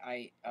why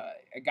I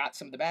got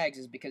some of the bags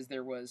is because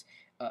there was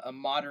a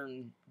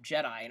modern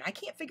Jedi, and I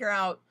can't figure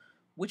out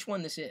which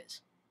one this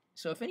is.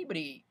 So if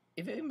anybody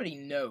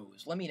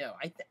knows, let me know.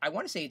 I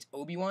want to say it's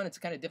Obi-Wan. It's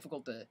kind of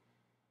difficult to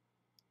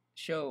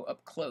show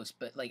up close,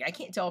 but like I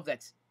can't tell if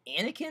that's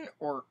Anakin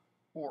or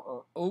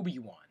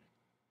Obi-Wan.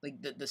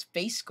 Like the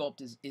face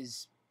sculpt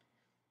is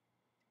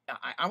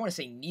I want to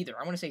say neither.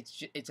 I want to say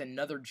it's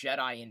another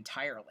Jedi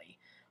entirely.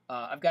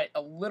 I've got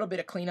a little bit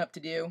of cleanup to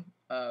do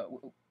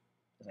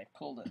as I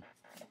pulled a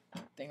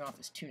thing off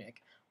his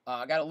tunic.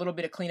 I got a little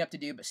bit of cleanup to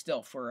do, but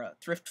still, for a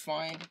thrift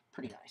find,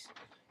 pretty nice.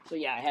 So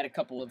yeah, I had a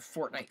couple of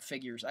Fortnite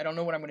figures. I don't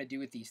know what I'm going to do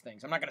with these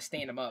things. I'm not going to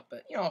stand them up,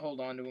 but you know, I'll hold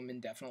on to them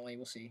indefinitely.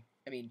 We'll see.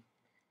 I mean,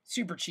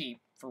 super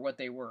cheap for what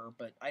they were,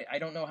 but I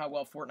don't know how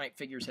well Fortnite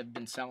figures have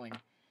been selling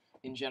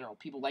in general.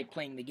 People like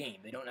playing the game.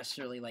 They don't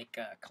necessarily like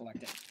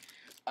collecting.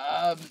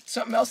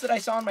 Something else that I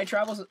saw in my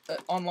travels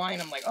online,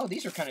 I'm like, oh,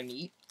 these are kind of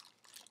neat.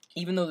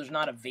 Even though there's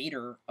not a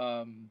Vader,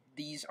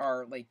 these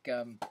are like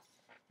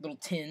little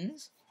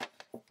tins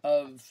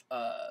of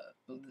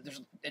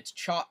it's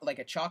chalk, like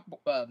a chalk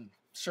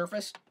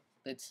surface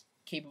that's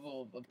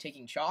capable of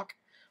taking chalk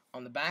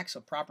on the back,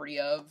 so property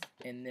of,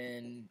 and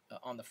then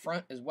on the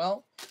front as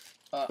well.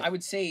 I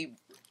would say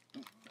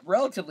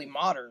relatively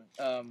modern,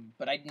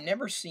 but I'd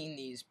never seen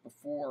these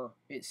before.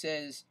 It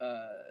says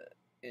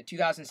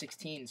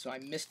 2016, so I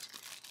missed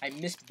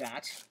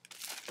that.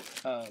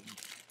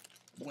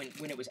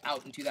 When it was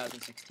out in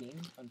 2016,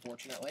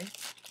 unfortunately.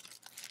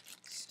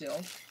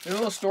 Still. They're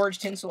little storage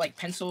tins, so like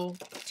pencil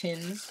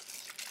tins.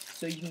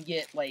 So you can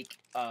get like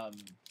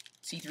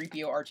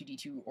C-3PO,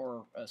 R2-D2,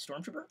 or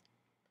Stormtrooper.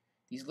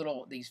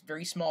 These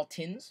very small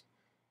tins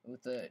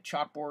with the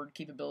chalkboard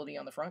capability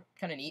on the front.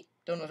 Kind of neat.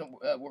 Don't know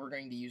what we're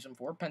going to use them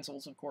for.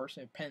 Pencils, of course,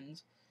 and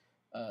pens.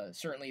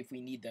 Certainly, if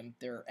we need them,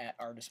 they're at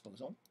our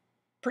disposal.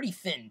 Pretty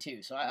thin,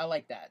 too, so I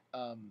like that.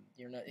 I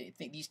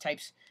think these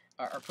types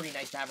are pretty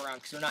nice to have around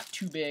because they're not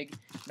too big,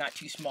 not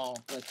too small,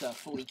 but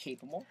fully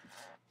capable.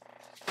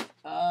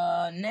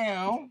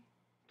 Now,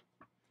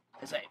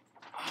 as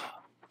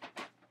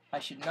I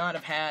should not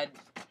have had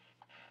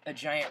a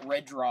giant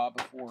red draw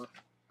before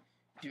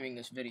doing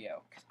this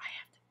video because I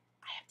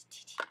have to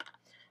teach you.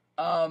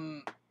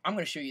 I'm going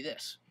to show you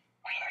this.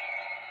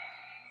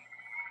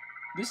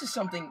 this is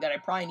something that I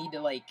probably need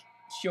to, like,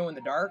 show in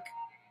the dark.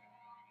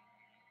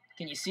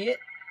 Can you see it?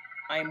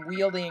 I'm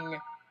wielding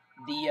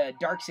the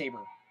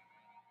Darksaber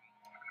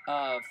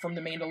from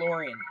The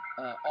Mandalorian,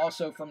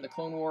 also from the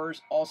Clone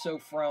Wars, also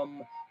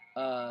from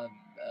the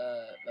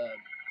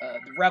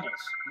Rebels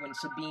when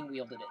Sabine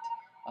wielded it.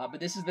 But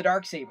this is the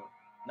Darksaber,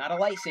 not a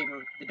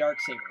lightsaber, the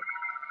Darksaber,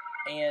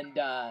 and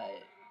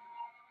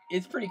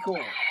it's pretty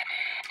cool.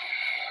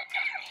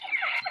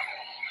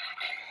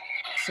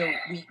 So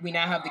we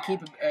now have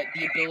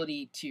the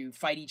ability to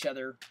fight each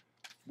other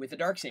with a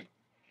Darksaber.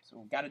 So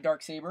we've got a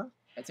Darksaber.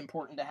 That's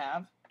important to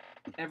have.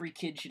 Every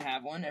kid should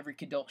have one. Every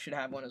kidult should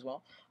have one as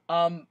well.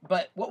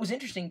 But what was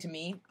interesting to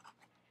me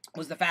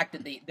was the fact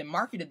that they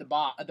marketed the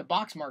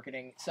box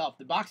marketing itself.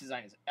 The box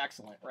design is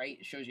excellent, right?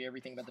 It shows you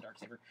everything about the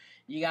Darksaber.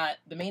 You got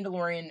the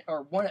Mandalorian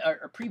or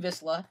Pre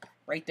Vizsla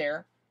right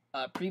there.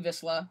 Pre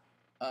Vizsla,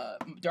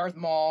 Darth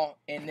Maul,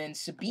 and then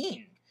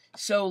Sabine.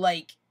 So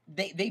like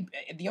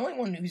the only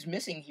one who's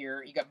missing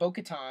here, you got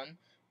Bo-Katan,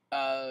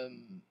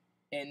 and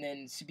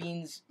then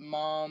Sabine's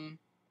mom.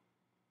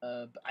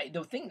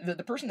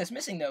 The person that's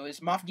missing though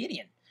is Moff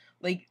Gideon.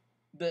 Like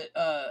the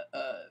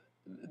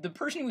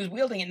person who was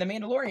wielding it in The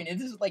Mandalorian,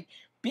 this is like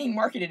being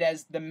marketed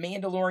as the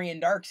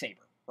Mandalorian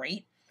Darksaber,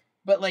 right?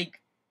 But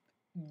like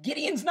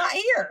Gideon's not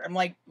here. I'm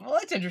like, well,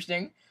 that's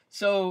interesting.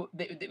 So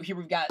here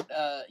we've got,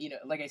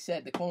 like I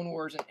said, the Clone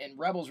Wars and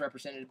Rebels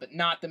represented, but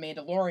not the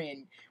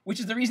Mandalorian, which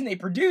is the reason they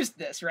produced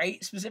this,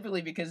 right?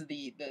 Specifically because of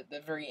the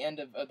very end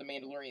of the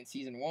Mandalorian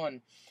season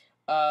 1.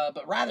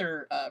 But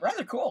rather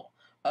cool.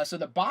 So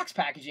the box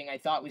packaging I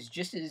thought was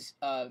just as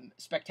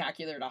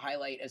spectacular to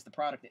highlight as the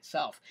product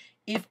itself,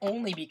 if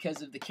only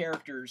because of the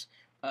characters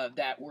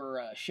that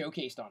were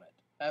showcased on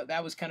it.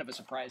 That was kind of a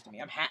surprise to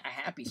me. A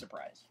happy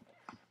surprise.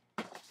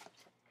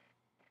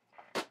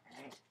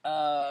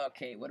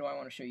 Okay, what do I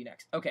want to show you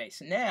next? Okay,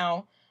 so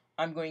now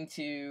I'm going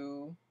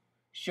to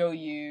show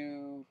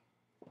you.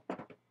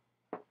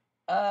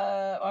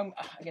 I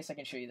guess I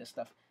can show you this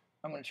stuff.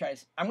 I'm going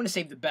to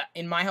save the best.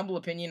 In my humble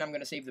opinion, I'm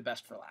going to save the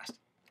best for last.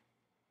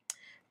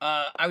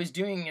 I was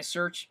doing a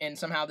search and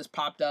somehow this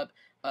popped up.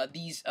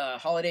 These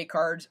holiday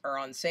cards are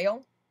on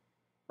sale.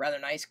 Rather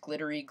nice,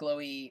 glittery,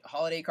 glowy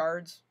holiday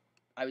cards.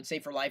 I would say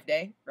for Life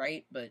Day,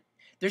 right? But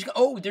there's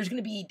going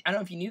to be, I don't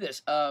know if you knew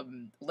this,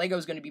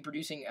 Lego's going to be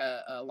producing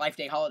a Life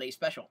Day holiday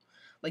special.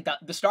 Like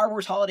the Star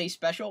Wars holiday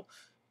special,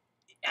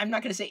 I'm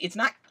not going to say, it's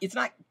not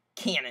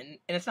canon,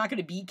 and it's not going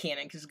to be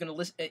canon because it's going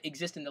to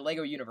exist in the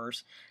Lego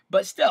universe,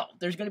 but still,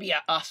 there's going to be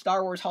a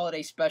Star Wars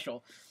holiday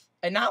special.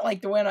 And not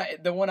like the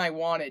one I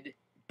wanted,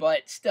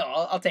 but still,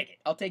 I'll take it.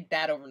 I'll take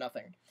that over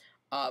nothing.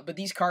 But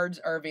these cards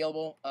are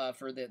available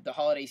for the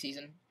holiday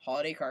season.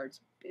 Holiday cards.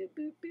 Boop,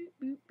 boop, boop,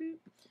 boop,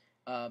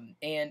 boop.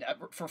 And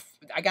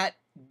I got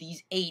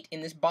these 8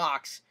 in this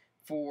box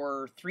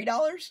for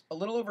 $3, a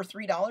little over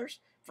 $3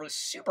 for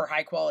super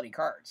high quality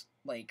cards.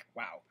 Like,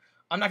 wow.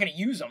 I'm not going to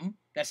use them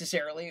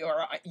necessarily,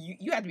 or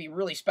you have to be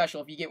really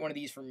special if you get one of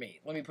these from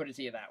me. Let me put it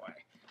to you that way.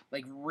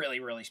 Like,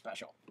 really, really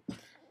special.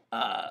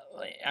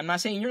 I'm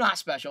not saying you're not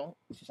special.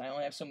 It's just I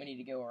only have so many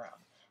to go around.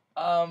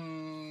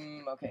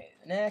 Okay,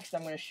 next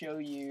I'm going to show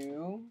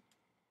you.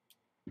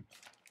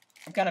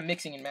 I'm kind of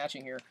mixing and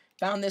matching here.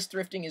 Found this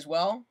thrifting as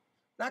well.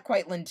 Not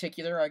quite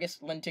lenticular, I guess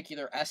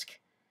lenticular-esque.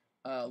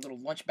 Little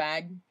lunch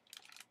bag.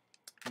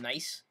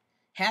 Nice.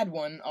 Had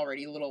one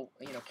already, a little,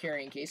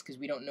 carrying case, because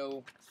we don't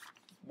know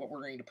what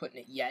we're going to put in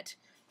it yet.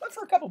 But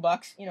for a couple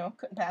bucks,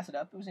 couldn't pass it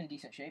up. It was in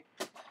decent shape.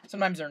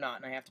 Sometimes they're not,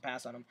 and I have to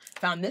pass on them.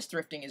 Found this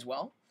thrifting as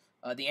well.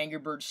 The Angry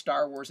Birds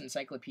Star Wars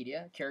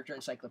Encyclopedia, Character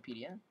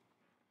Encyclopedia.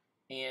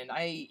 And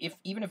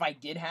even if I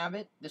did have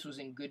it, this was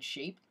in good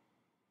shape.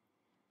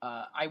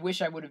 I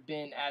wish I would have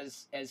been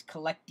as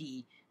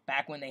collecty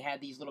back when they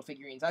had these little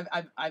figurines.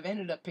 I've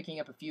ended up picking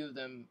up a few of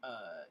them,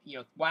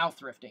 while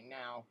thrifting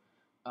now.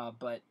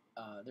 But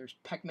there's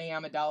Padmé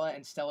Amidala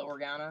and Stella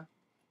Organa.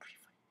 Pretty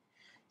funny.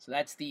 So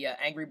that's the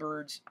Angry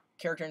Birds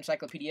Character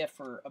Encyclopedia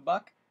for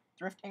 $1,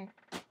 thrifting.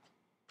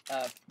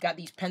 Got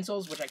these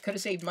pencils, which I could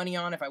have saved money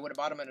on if I would have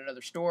bought them at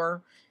another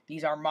store.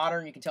 These are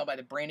modern. You can tell by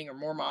the branding are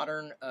more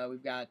modern.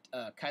 We've got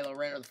Kylo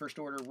Ren or the First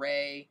Order,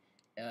 Rey,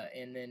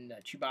 and then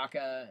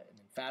Chewbacca, and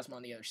then Phasma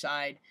on the other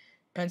side.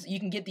 You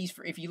can get these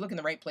for, if you look in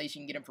the right place,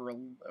 you can get them for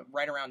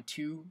right around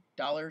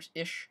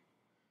 $2-ish.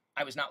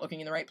 I was not looking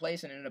in the right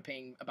place and ended up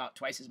paying about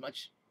twice as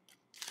much,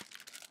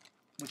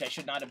 which I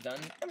should not have done.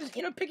 I was,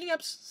 picking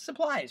up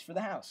supplies for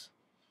the house.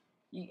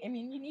 You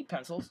need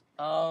pencils.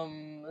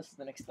 This is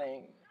the next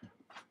thing.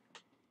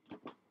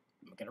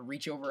 I'm gonna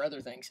reach over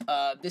other things.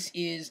 This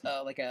is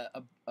like a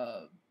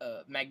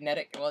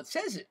magnetic. Well, it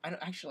says it. I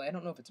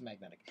don't know if it's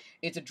magnetic.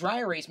 It's a dry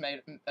erase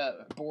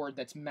board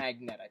that's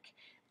magnetic.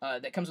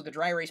 That comes with a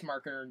dry erase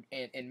marker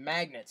and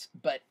magnets.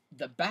 But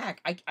the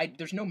back,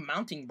 there's no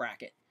mounting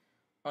bracket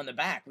on the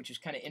back, which is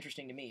kind of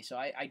interesting to me. So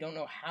I don't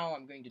know how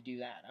I'm going to do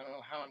that. I don't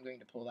know how I'm going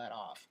to pull that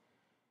off.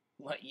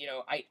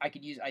 I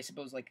could use, I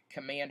suppose, like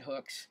command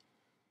hooks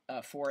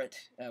for it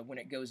when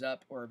it goes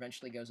up, or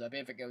eventually goes up,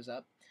 if it goes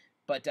up.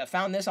 But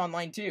found this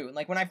online too. And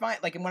like when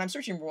I'm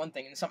searching for one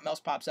thing and something else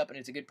pops up and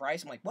it's a good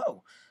price, I'm like,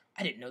 whoa,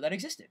 I didn't know that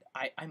existed.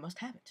 I must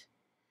have it.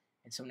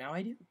 And so now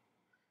I do.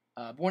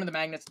 But one of the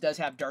magnets does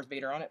have Darth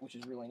Vader on it, which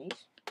is really neat.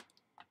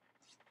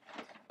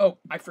 Oh,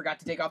 I forgot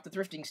to take off the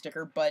thrifting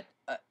sticker, but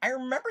I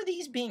remember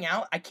these being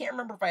out. I can't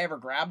remember if I ever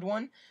grabbed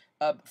one.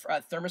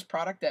 A thermos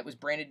product that was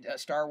branded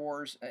Star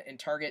Wars in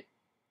Target.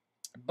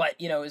 But,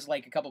 you know, it was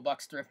like a couple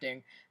bucks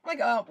thrifting. I'm like,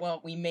 oh,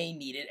 well, we may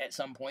need it at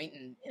some point.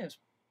 And you know, it's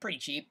pretty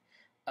cheap.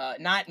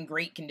 Not in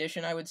great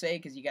condition, I would say,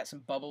 because you got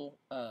some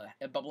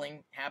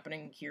bubbling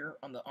happening here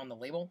on the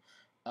label.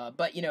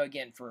 But, you know,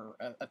 again, for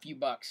a few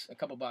bucks, a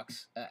couple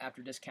bucks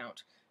after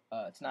discount,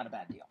 it's not a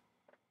bad deal.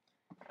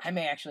 I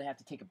may actually have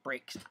to take a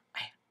break. 'Cause I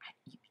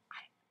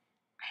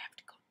have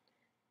to go.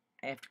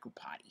 I have to go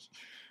potty.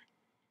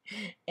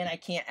 And I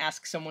can't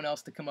ask someone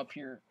else to come up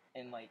here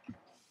and, like,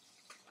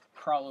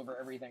 crawl over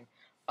everything.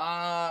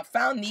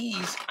 Found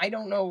these. I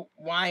don't know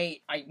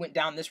why I went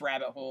down this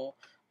rabbit hole,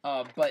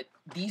 but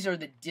these are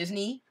the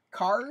Disney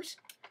cars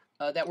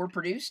that were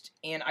produced,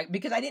 and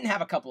because I didn't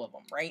have a couple of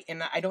them, right?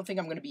 And I don't think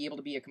I'm going to be able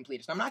to be a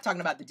completist. I'm not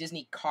talking about the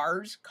Disney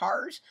cars,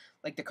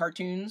 like the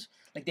cartoons.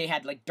 Like they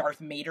had like Darth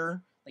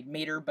Mater, like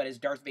Mater, but as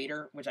Darth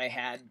Vader, which I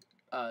had.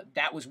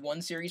 That was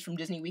one series from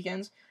Disney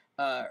Weekends.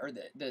 Or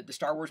the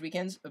Star Wars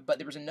Weekends, but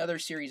there was another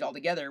series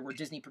altogether where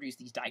Disney produced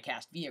these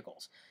die-cast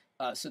vehicles.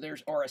 So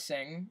there's Aura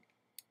Singh.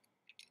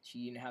 She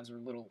even has her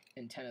little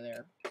antenna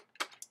there.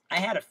 I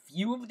had a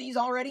few of these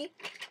already,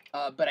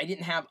 but I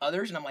didn't have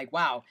others, and I'm like,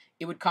 wow,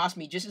 it would cost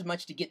me just as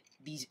much to get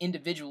these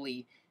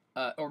individually,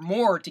 or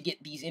more to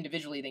get these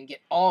individually than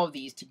get all of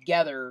these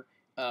together,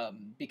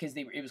 because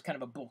it was kind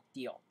of a bulk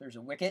deal. There's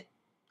a Wicket.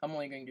 I'm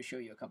only going to show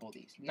you a couple of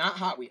these. Not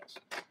Hot Wheels.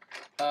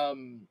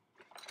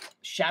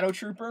 Shadow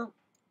Trooper,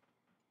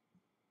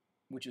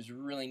 which is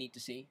really neat to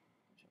see.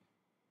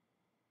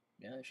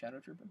 Yeah, Shadow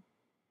Trooper.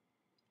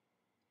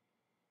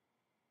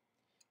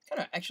 Kind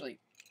of, actually,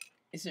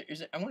 is there,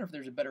 I wonder if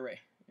there's a better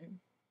way.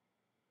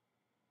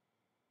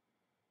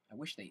 I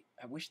wish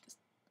this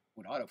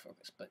would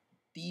autofocus, but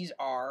these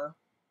are,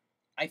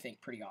 I think,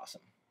 pretty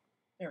awesome.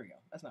 There we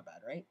go. That's not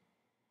bad, right?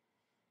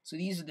 So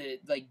these are the,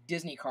 like,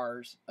 Disney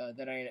cars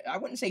that I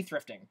wouldn't say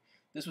thrifting.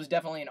 This was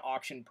definitely an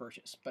auction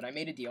purchase, but I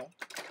made a deal.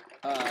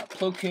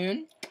 Plo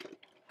Koon.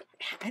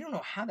 I don't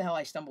know how the hell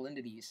I stumbled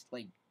into these,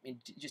 like,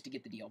 just to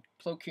get the deal.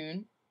 Plo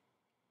Koon,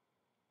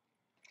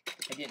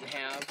 I didn't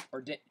have,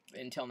 or did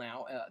until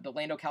now. The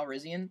Lando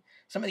Calrissian.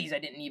 Some of these I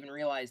didn't even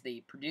realize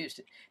they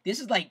produced.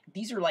 These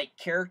are like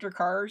character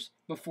cars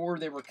before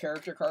they were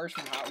character cars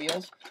from Hot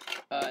Wheels.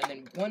 And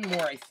then one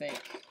more, I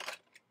think,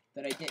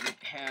 that I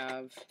didn't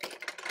have.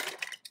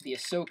 The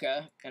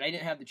Issaquah, and I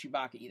didn't have the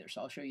Chewbacca either,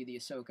 so I'll show you the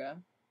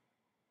Issaquah.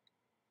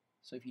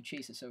 So if you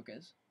chase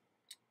Ahsokas.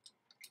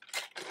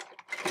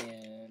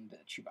 And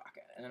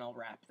Chewbacca, and then I'll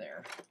wrap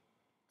there.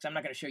 Because I'm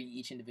not going to show you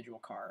each individual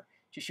car,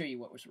 just show you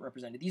what was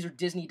represented. These are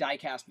Disney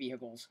die-cast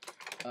vehicles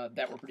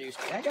that were produced.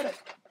 And I got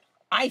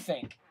I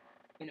think,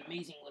 an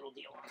amazing little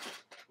deal.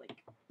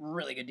 Like,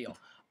 really good deal.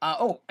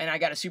 Oh, and I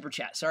got a super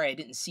chat. Sorry, I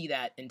didn't see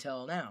that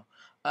until now.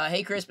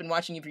 Hey, Chris, been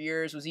watching you for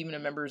years. Was even a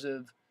members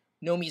of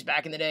Nomies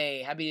back in the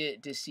day. Happy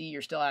to see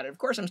you're still at it. Of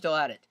course I'm still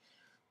at it.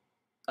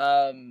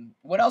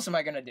 What else am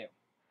I going to do?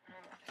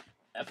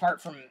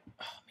 Apart from... Oh,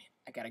 man.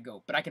 I gotta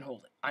go, but I can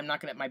hold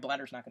it. My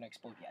bladder's not gonna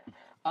explode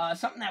yet.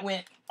 Something that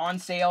went on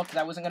sale because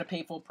I wasn't gonna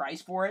pay full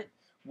price for it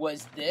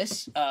was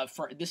this.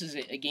 This is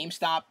a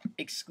GameStop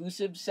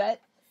exclusive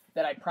set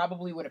that I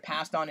probably would have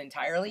passed on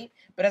entirely.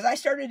 But as I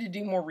started to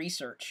do more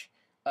research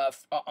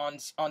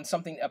on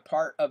something, a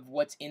part of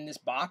what's in this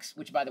box,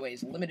 which by the way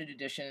is limited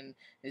edition.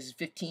 This is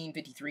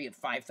 1553 of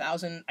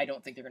 5,000. I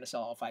don't think they're gonna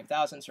sell all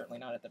 5,000. Certainly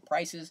not at the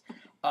prices.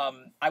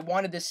 I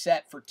wanted this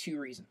set for two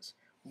reasons.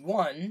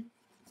 One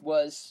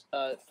was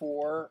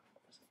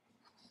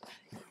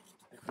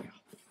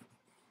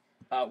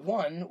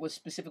one was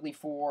specifically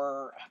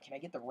for, can I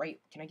get the light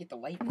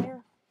in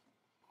there?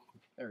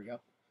 There we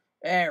go.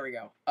 There we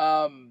go.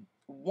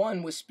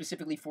 One was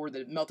specifically for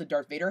the melted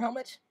Darth Vader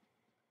helmet,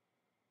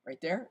 right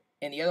there,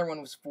 and the other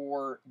one was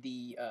for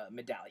the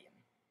medallion.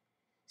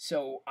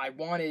 So I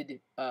wanted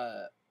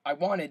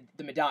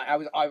the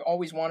medallion. I've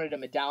always wanted a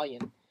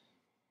medallion,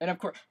 and of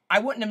course I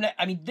wouldn't have.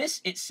 I mean,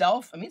 this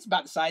itself. I mean, it's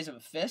about the size of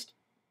a fist.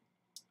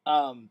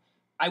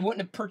 I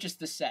wouldn't have purchased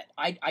this set.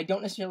 I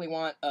don't necessarily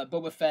want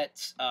Boba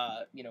Fett's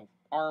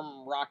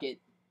arm rocket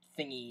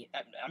thingy.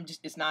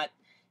 It's not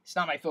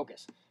my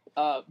focus.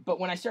 But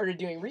when I started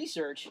doing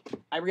research,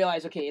 I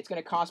realized, okay, it's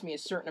going to cost me a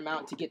certain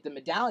amount to get the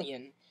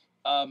medallion,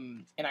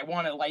 and I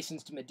want a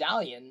licensed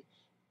medallion,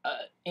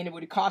 and it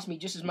would cost me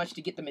just as much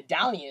to get the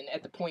medallion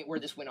at the point where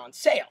this went on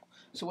sale.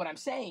 So what I'm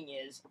saying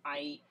is,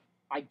 I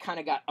kind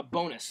of got a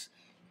bonus,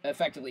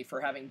 effectively,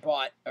 for having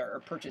bought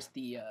or purchased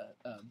the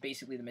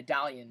basically the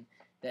medallion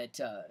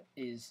that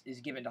is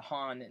given to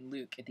Han and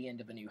Luke at the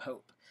end of A New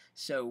Hope.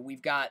 So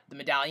we've got the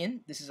medallion.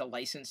 This is a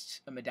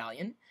licensed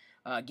medallion,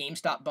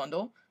 GameStop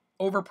bundle,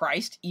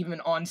 overpriced, even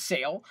on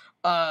sale.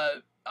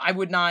 I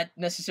would not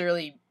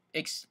necessarily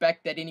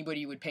expect that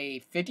anybody would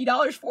pay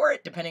 $50 for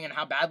it, depending on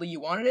how badly you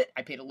wanted it.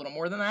 I paid a little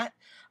more than that.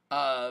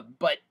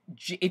 But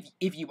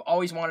if you've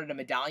always wanted a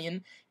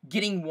medallion,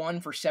 getting one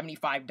for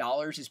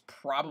 $75 is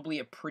probably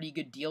a pretty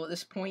good deal at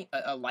this point.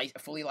 A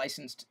fully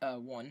licensed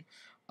one.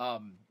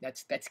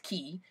 That's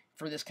key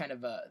for this kind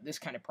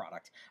of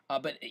product.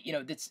 But you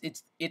know,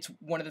 it's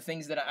one of the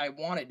things that I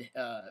wanted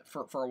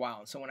for a while.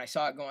 And so when I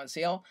saw it go on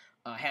sale,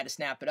 I had to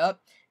snap it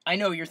up. I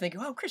know you're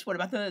thinking, oh, Chris, what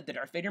about the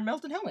Darth Vader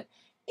melted helmet?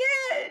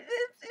 Yeah,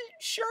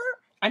 sure.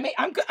 I'm going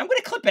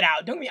to clip it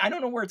out. I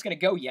don't know where it's going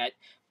to go yet.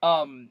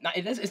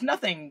 It's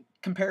nothing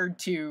compared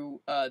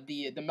to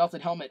the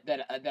melted helmet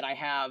that I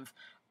have,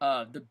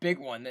 the big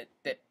one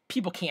that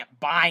people can't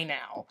buy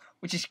now,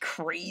 which is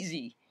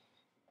crazy.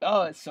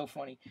 Oh, it's so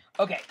funny.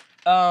 Okay.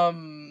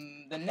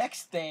 The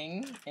next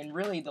thing, and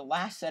really the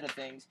last set of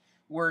things,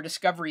 were a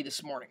discovery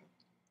this morning.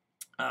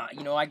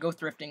 You know, I go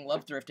thrifting,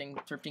 love thrifting.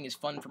 Thrifting is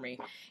fun for me.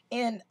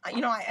 And,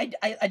 you know,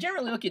 I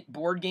generally look at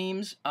board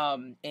games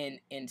and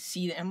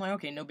see that. I'm like,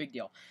 okay, no big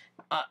deal.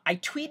 I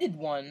tweeted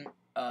one,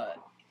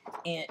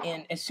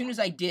 and as soon as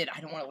I did,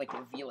 I don't want to, like,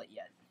 reveal it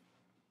yet.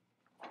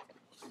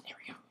 There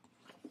we go.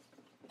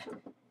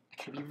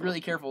 I gotta be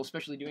really careful,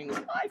 especially doing this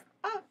live.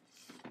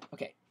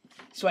 Okay.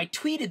 So I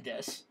tweeted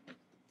this,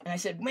 and I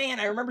said, man,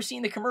 I remember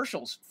seeing the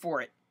commercials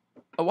for it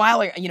a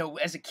while ago, you know,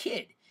 as a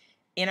kid.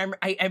 And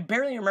I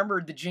barely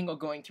remember the jingle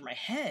going through my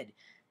head.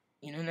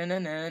 You know,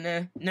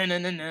 na-na-na-na,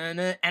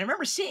 na-na-na-na-na. And I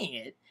remember seeing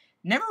it.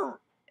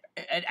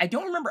 I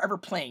don't remember ever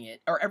playing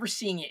it or ever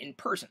seeing it in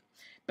person.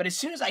 But as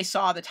soon as I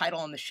saw the title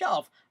on the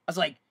shelf, I was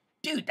like,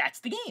 dude, that's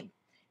the game.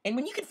 And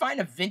when you can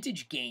find a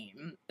vintage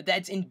game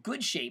that's in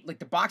good shape, like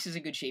the box is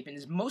in good shape and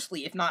is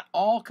mostly, if not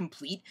all,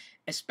 complete,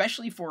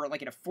 especially for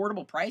like an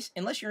affordable price,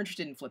 unless you're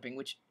interested in flipping,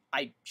 which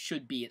I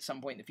should be at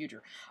some point in the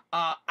future.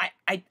 I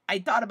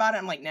thought about it.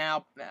 I'm like,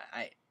 now,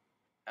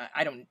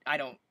 I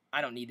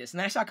don't need this. And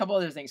then I saw a couple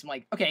other things. I'm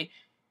like, okay,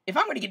 if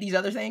I'm going to get these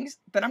other things,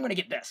 then I'm going to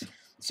get this.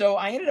 So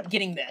I ended up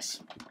getting this,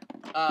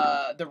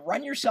 the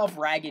Run Yourself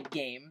Ragged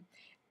game.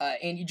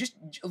 And you just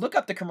look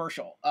up the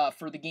commercial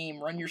for the game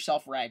Run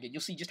Yourself Ragged.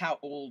 You'll see just how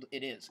old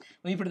it is.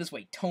 Let me put it this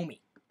way, Tomy.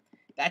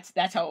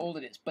 That's how old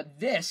it is. But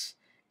this,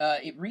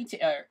 I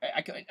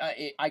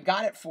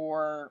got it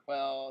for,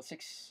 well,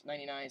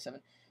 $6.99, $7.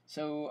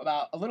 So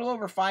about a little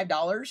over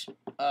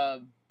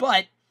 $5.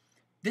 But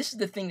this is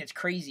the thing that's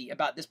crazy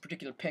about this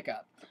particular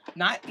pickup.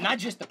 Not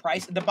just the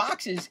price. The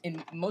box is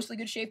in mostly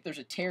good shape. There's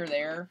a tear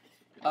there.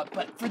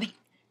 But for the...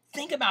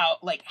 Think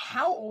about, like,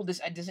 how old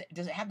does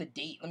it have the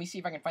date? Let me see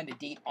if I can find the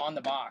date on the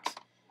box.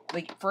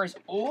 Like, for as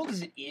old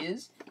as it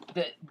is,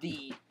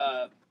 the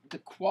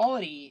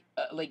quality,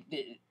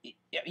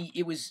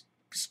 it was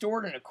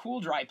stored in a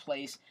cool, dry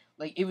place.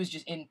 Like, it was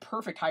just in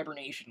perfect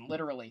hibernation,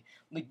 literally.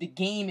 Like, the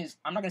game is,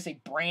 I'm not going to say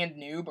brand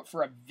new, but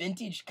for a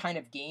vintage kind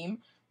of game,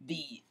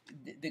 the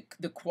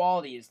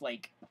quality is,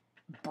 like,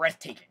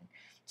 breathtaking.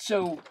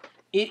 So,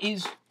 it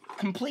is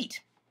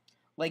complete.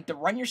 Like, the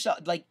Run Yourself,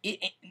 like,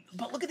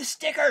 but look at the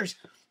stickers.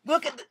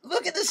 Look at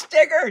the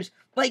stickers.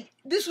 Like,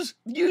 this was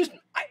used,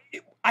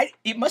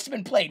 it must have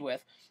been played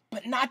with,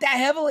 but not that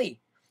heavily.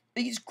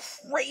 Like, it's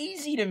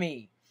crazy to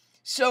me.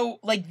 So,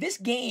 like, this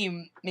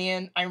game,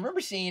 man, I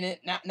remember seeing it.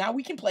 Now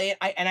we can play it.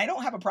 And I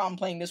don't have a problem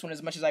playing this one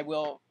as much as I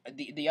will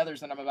the others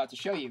that I'm about to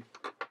show you.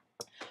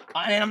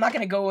 And I'm not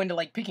going to go into,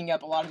 like, picking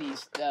up a lot of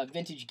these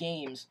vintage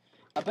games.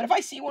 But if I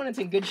see one that's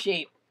in good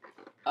shape,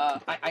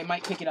 I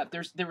might pick it up.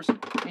 There was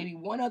maybe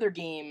one other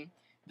game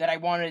that I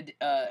wanted,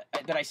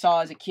 that I saw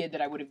as a kid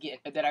that I would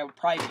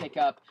probably pick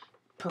up.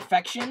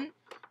 Perfection,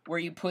 where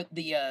you put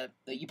the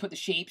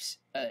shapes,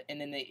 and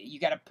then you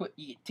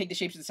take the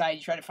shapes to the side.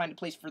 You try to find a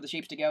place for the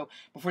shapes to go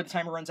before the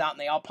timer runs out, and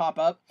they all pop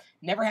up.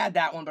 Never had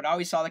that one, but I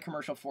always saw the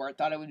commercial for it.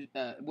 Thought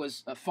it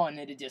was fun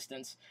at a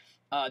distance.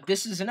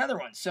 This is another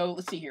one. So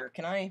let's see here.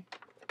 I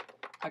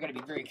gotta be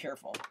very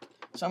careful.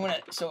 So I'm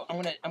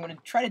gonna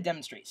try to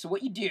demonstrate. So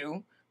what you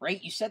do. Right,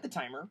 you set the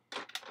timer,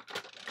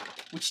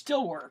 which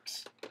still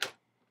works,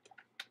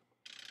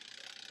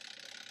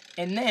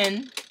 and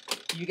then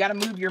you got to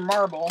move your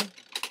marble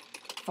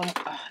from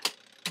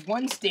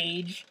one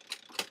stage.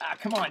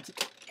 Come on,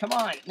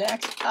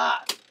 next.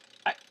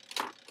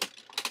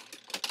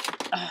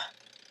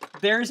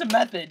 There's a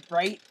method,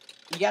 right?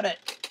 You gotta,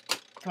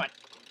 come on.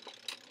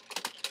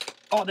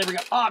 Oh, there we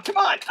go. Oh, come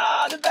on.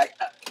 The back.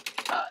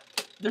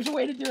 There's a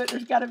way to do it.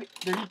 There's gotta be.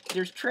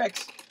 There's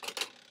tricks.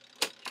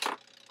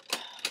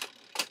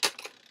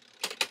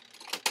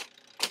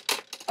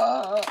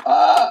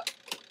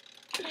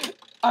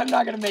 I'm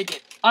not gonna make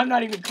it. I'm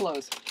not even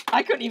close.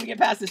 I couldn't even get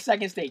past the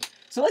second stage.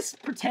 So let's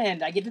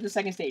pretend I get to the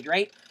second stage,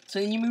 right? So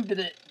then you move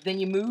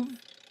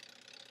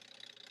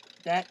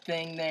that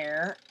thing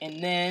there,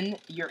 and then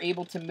you're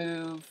able to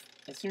move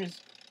as soon as,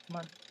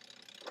 come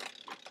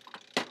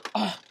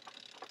on.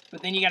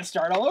 But then you gotta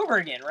start all over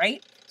again,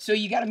 right? So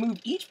you gotta move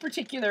each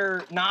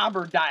particular knob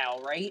or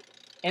dial, right?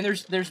 And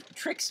there's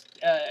tricks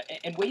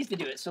and ways to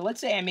do it. So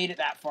let's say I made it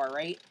that far,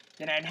 right?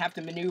 Then I'd have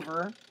to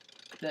maneuver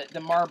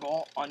the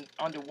marble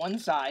onto one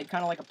side,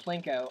 kind of like a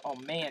Plinko. Oh,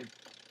 man.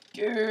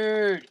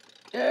 Dude.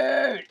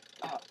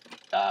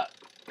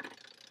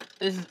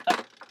 This is,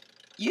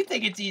 you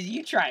think it's easy,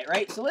 you try it,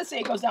 right? So let's say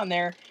it goes down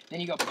there,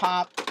 then you go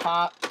pop,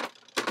 pop,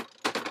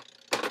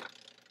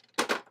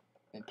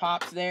 and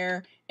pops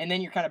there, and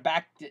then you're kind of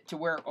back to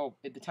where, oh,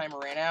 the timer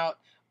ran out.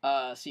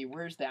 See,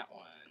 where's that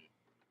one?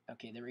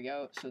 Okay, there we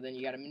go. So then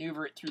you got to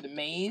maneuver it through the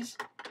maze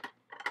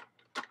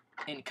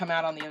and come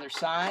out on the other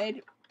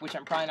side, which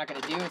I'm probably not going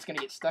to do. It's going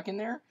to get stuck in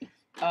there.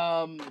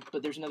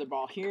 But there's another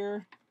ball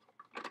here,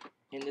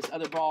 and this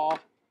other ball,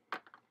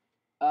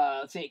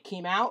 let's say it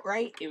came out,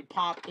 right? It would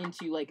pop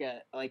into like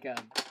a,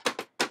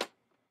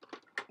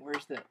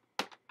 where's the,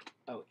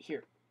 oh,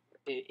 here.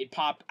 It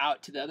pop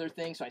out to the other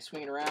thing, so I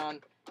swing it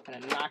around,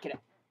 kind of knock it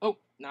out. Oh,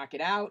 knock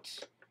it out,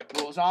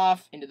 rolls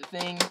off into the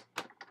thing,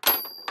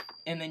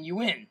 and then you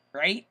win,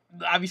 right?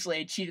 Obviously,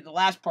 I cheated the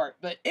last part,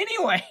 but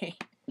anyway,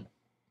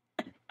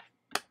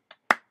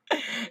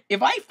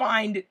 if I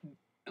find,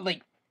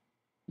 like,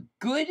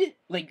 good,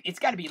 like, it's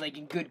got to be, like,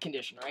 in good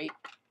condition, right?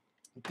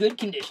 Good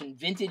condition,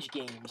 vintage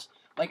games,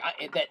 like,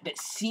 that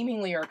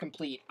seemingly are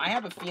complete, I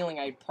have a feeling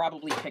I'd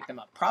probably pick them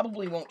up.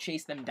 Probably won't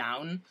chase them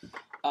down,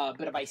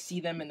 but if I see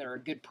them and they're a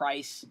good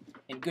price,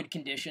 in good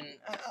condition,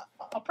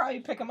 I'll probably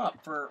pick them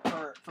up for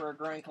a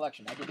growing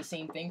collection. I did the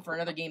same thing for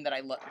another game that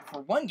I loved,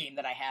 for one game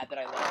that I had that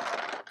I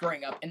loved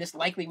growing up, and this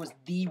likely was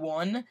the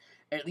one,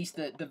 or at least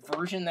the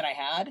version that I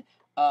had.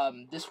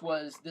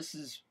 This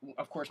is,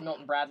 of course,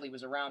 Milton Bradley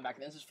was around back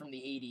then. This is from the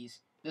 80s.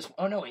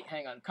 Oh no, wait,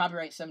 hang on.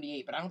 Copyright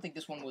 78, but I don't think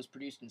this one was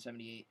produced in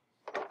 78.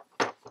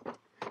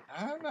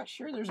 I'm not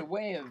sure there's a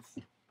way of...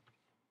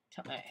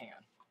 hang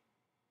on.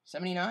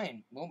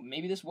 79. Well,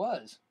 maybe this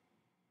was.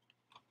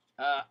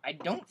 I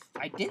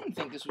didn't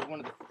think this was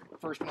one of the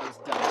first ones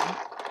done.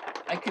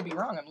 I could be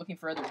wrong. I'm looking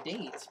for other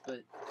dates,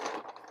 but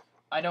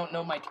I don't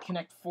know my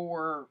Connect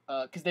 4,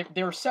 because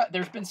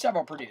there's been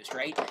several produced,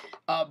 right?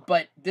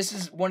 But this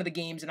is one of the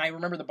games, and I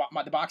remember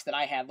the box that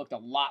I had looked a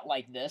lot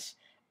like this.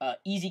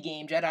 Easy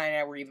game. Jedi and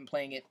I were even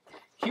playing it.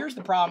 Here's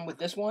the problem with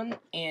this one,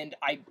 and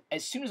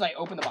as soon as I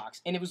opened the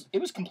box, and it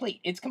was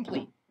complete. It's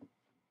complete.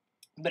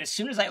 But as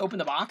soon as I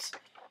opened the box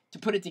to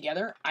put it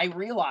together, I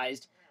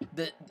realized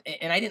that,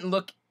 and I didn't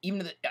look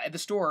even at the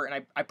store,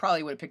 and I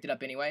probably would have picked it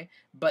up anyway.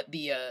 But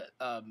the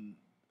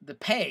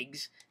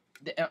pegs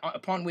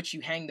upon which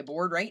you hang the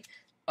board, right?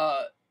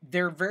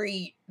 They're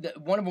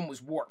one of them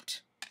was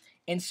warped,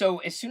 and so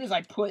as soon as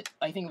I put,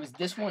 I think it was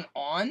this one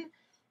on,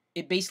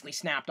 it basically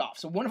snapped off.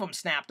 So one of them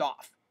snapped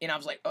off, and I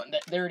was like, oh,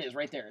 there it is,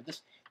 right there.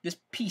 This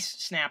piece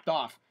snapped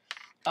off.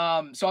 So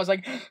I was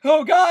like,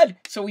 oh God!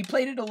 So we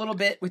played it a little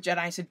bit with Jedi.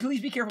 I said,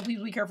 please be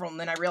careful, and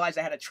then I realized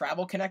I had a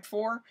Travel Connect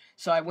 4,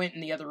 so I went in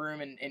the other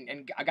room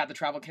and I got the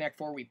Travel Connect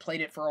 4. We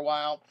played it for a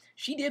while.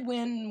 She did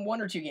win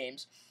 1 or 2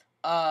 games,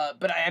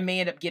 but I may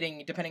end up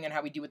getting, depending on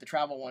how we do with the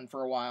Travel one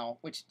for a while,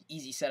 which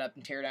easy setup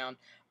and tear down,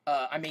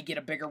 I may get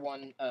a bigger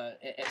one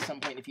at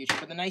some point in the future.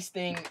 But the nice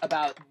thing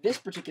about this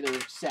particular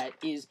set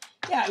is,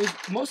 yeah, it was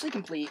mostly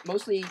complete,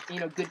 mostly,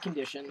 good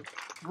condition,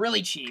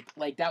 really cheap.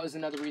 Like, that was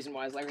another reason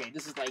why I was like, okay,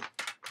 this is like,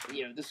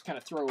 this is kind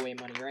of throwaway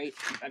money, right?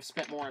 I've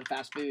spent more on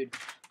fast food.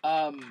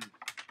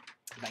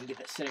 If I can get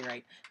that sitting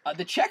right.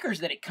 The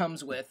checkers that it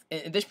comes with,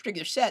 in this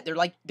particular set,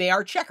 they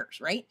are checkers,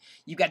 right?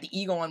 You've got the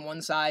eagle on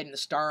one side and the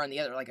star on the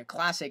other, like a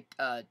classic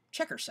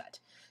checker set.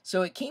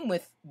 So it came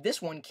with,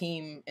 this one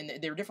came, and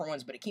there were different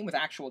ones, but it came with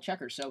actual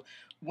checkers. So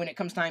when it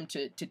comes time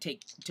to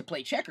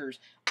play checkers,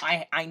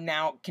 I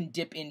now can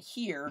dip in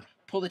here,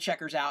 pull the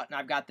checkers out, and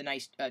I've got the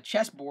nice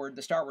chessboard,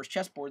 the Star Wars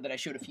chessboard that I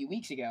showed a few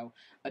weeks ago,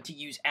 to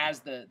use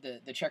as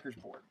the checkers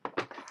board.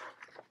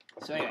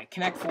 So anyway,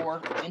 Connect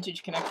 4,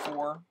 vintage Connect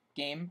 4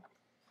 game.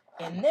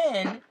 And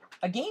then,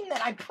 a game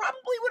that I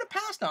probably would have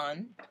passed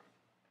on,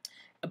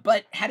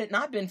 but had it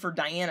not been for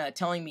Diana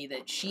telling me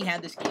that she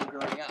had this game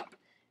growing up.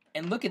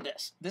 And look at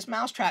this. This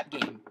Mousetrap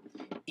game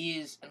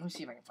is... Let me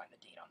see if I can find the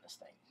date on this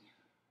thing.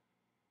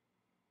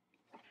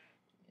 Give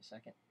me a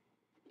second.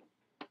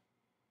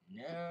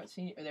 No,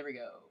 see, there we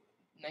go.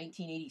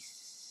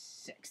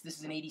 1986. This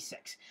is an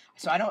 86.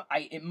 So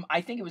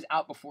I think it was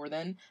out before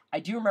then. I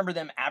do remember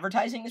them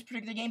advertising this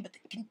particular game, but the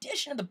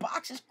condition of the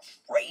box is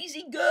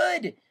crazy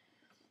good.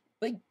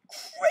 Like,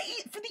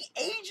 crazy. For the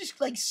age,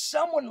 like,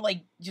 someone,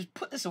 like, just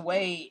put this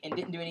away and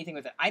didn't do anything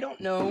with it. I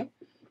don't know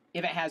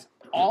if it has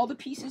all the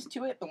pieces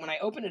to it, but when I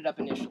opened it up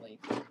initially,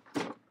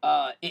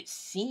 it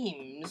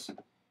seems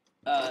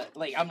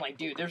like, I'm like,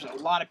 dude, there's a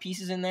lot of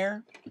pieces in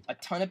there, a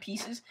ton of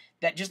pieces,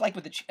 that just like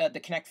with the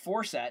Connect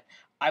 4 set,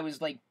 I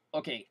was like,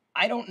 okay,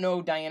 I don't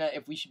know, Diana,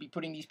 if we should be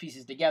putting these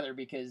pieces together,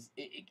 because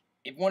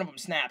if one of them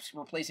snaps,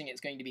 replacing it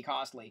is going to be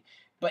costly.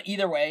 But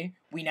either way,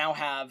 we now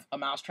have a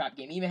Mousetrap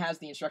game. It even has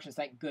the instructions,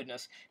 thank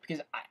goodness,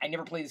 because I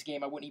never played this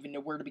game. I wouldn't even know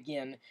where to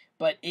begin.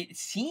 But it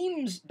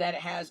seems that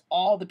it has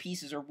all the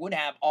pieces, or would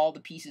have all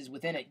the pieces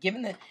within it.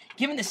 Given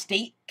the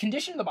state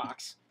condition of the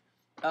box,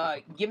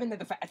 given that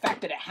the fact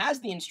that it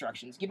has the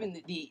instructions,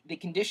 given the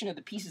condition of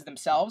the pieces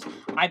themselves,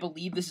 I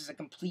believe this is a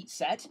complete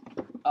set.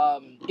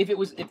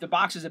 If the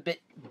box is a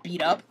bit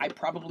beat up, I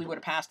probably would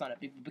have passed on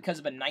it because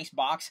of a nice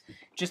box,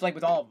 just like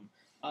with all of them.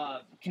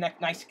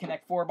 Nice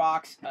Connect 4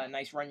 box,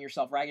 nice Run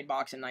Yourself Ragged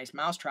box, and nice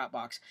Mousetrap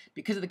box.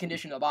 Because of the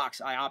condition of the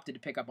box, I opted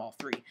to pick up all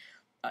three.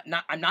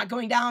 I'm not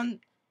going down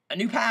a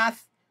new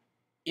path.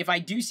 If I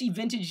do see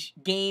vintage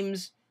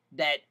games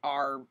that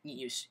are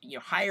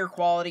higher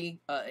quality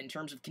in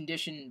terms of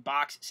condition,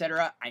 box,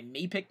 etc., I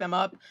may pick them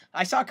up.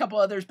 I saw a couple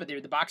others, but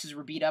the boxes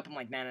were beat up. I'm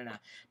like, nah.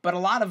 But a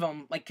lot of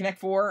them, like Connect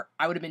 4,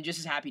 I would have been just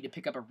as happy to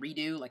pick up a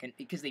redo,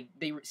 because they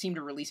seem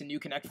to release a new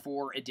Connect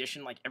 4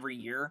 edition like every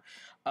year.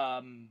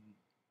 Run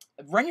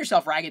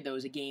Yourself Ragged, though,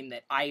 is a game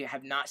that I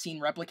have not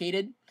seen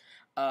replicated.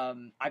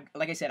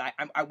 Like I said,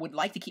 I would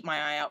like to keep my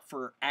eye out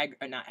for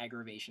not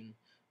aggravation.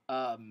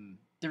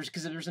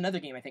 There's another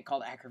game I think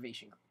called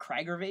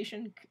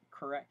Cragravation,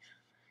 correct?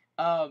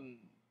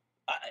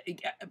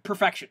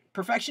 Perfection.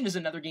 Perfection is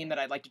another game that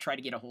I'd like to try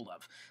to get a hold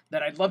of.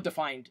 That I'd love to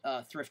find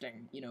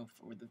thrifting,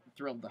 for the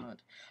thrill of the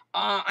hunt.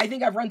 I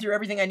think I've run through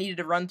everything I needed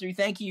to run through.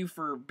 Thank you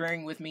for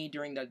bearing with me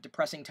during the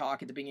depressing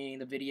talk at the beginning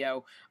of the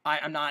video.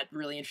 I'm not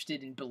really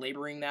interested in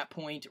belaboring that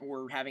point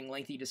or having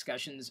lengthy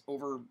discussions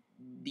over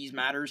these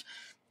matters.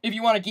 If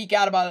you want to geek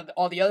out about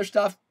all the other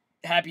stuff,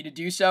 happy to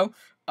do so.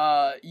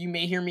 You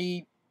may hear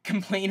me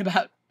complain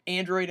about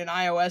Android and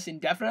iOS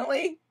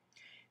indefinitely.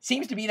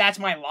 Seems to be that's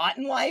my lot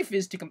in life,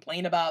 is to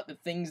complain about the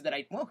things that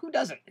who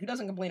doesn't? Who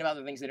doesn't complain about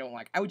the things they don't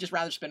like? I would just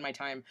rather spend my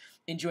time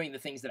enjoying the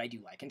things that I do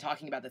like and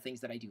talking about the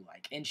things that I do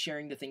like and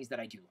sharing the things that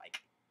I do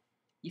like.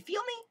 You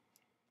feel me?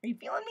 Are you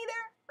feeling me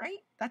there? Right?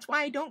 That's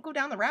why I don't go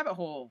down the rabbit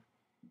hole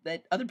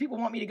that other people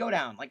want me to go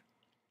down. Like,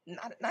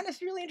 not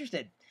necessarily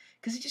interested,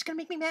 because it's just going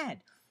to make me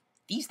mad.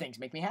 These things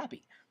make me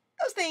happy.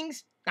 Those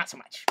things, not so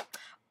much.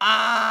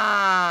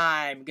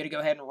 I'm going to go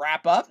ahead and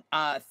wrap up.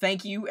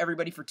 Thank you,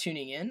 everybody, for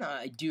tuning in.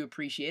 I do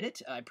appreciate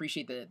it. I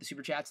appreciate the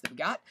super chats that we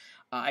got.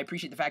 I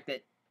appreciate the fact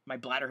that my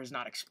bladder has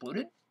not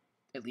exploded,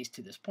 at least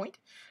to this point.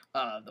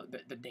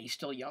 The day's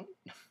still young.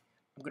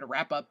 I'm going to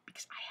wrap up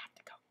because I have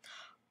to go.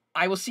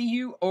 I will see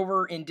you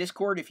over in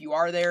Discord if you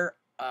are there.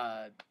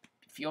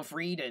 Feel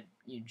free to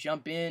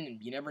jump in,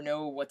 and you never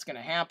know what's going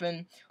to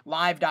happen.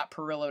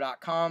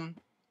 live.pirillo.com.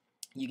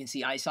 You can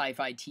see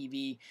iSci-Fi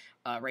TV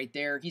right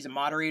there. He's a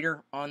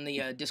moderator on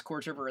the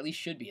Discord server, or at least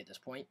should be at this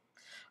point.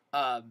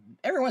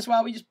 Every once in a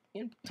while, we just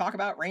talk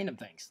about random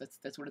things.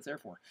 That's what it's there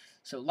for.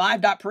 So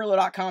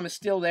live.pirillo.com is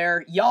still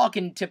there. Y'all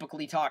can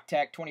typically talk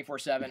tech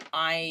 24/7.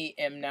 I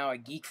am now a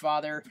geek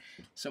father,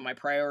 so my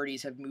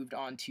priorities have moved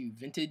on to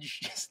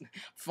vintage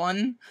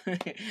fun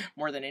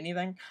more than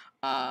anything.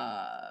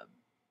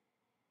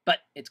 But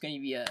it's going to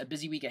be a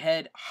busy week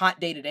ahead. Hot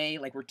day today.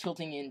 Like, we're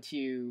tilting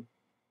into...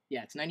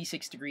 Yeah, it's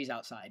 96 degrees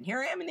outside. And here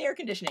I am in the air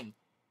conditioning.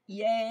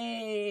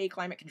 Yay,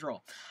 climate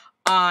control.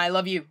 I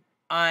love you.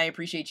 I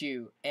appreciate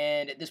you.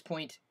 And at this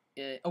point,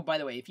 oh, by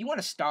the way, if you want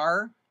to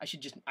star, I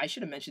should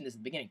have mentioned this at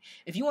the beginning.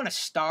 If you want to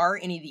star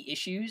any of the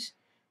issues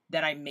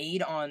that I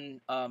made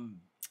on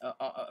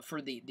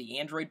for the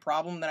Android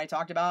problem that I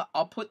talked about,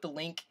 I'll put the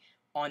link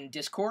on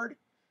Discord.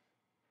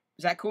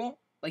 Is that cool?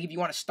 Like, if you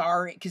want to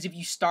star, because if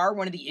you star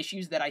one of the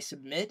issues that I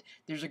submit,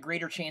 there's a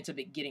greater chance of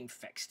it getting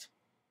fixed.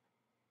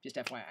 Just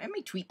FYI. I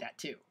may tweet that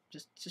too.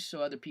 Just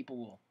so other people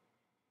will,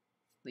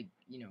 like,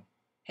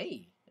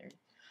 hey. There.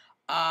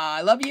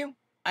 I love you.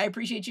 I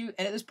appreciate you.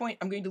 And at this point,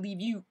 I'm going to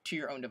leave you to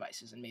your own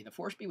devices. And may the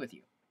force be with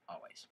you always.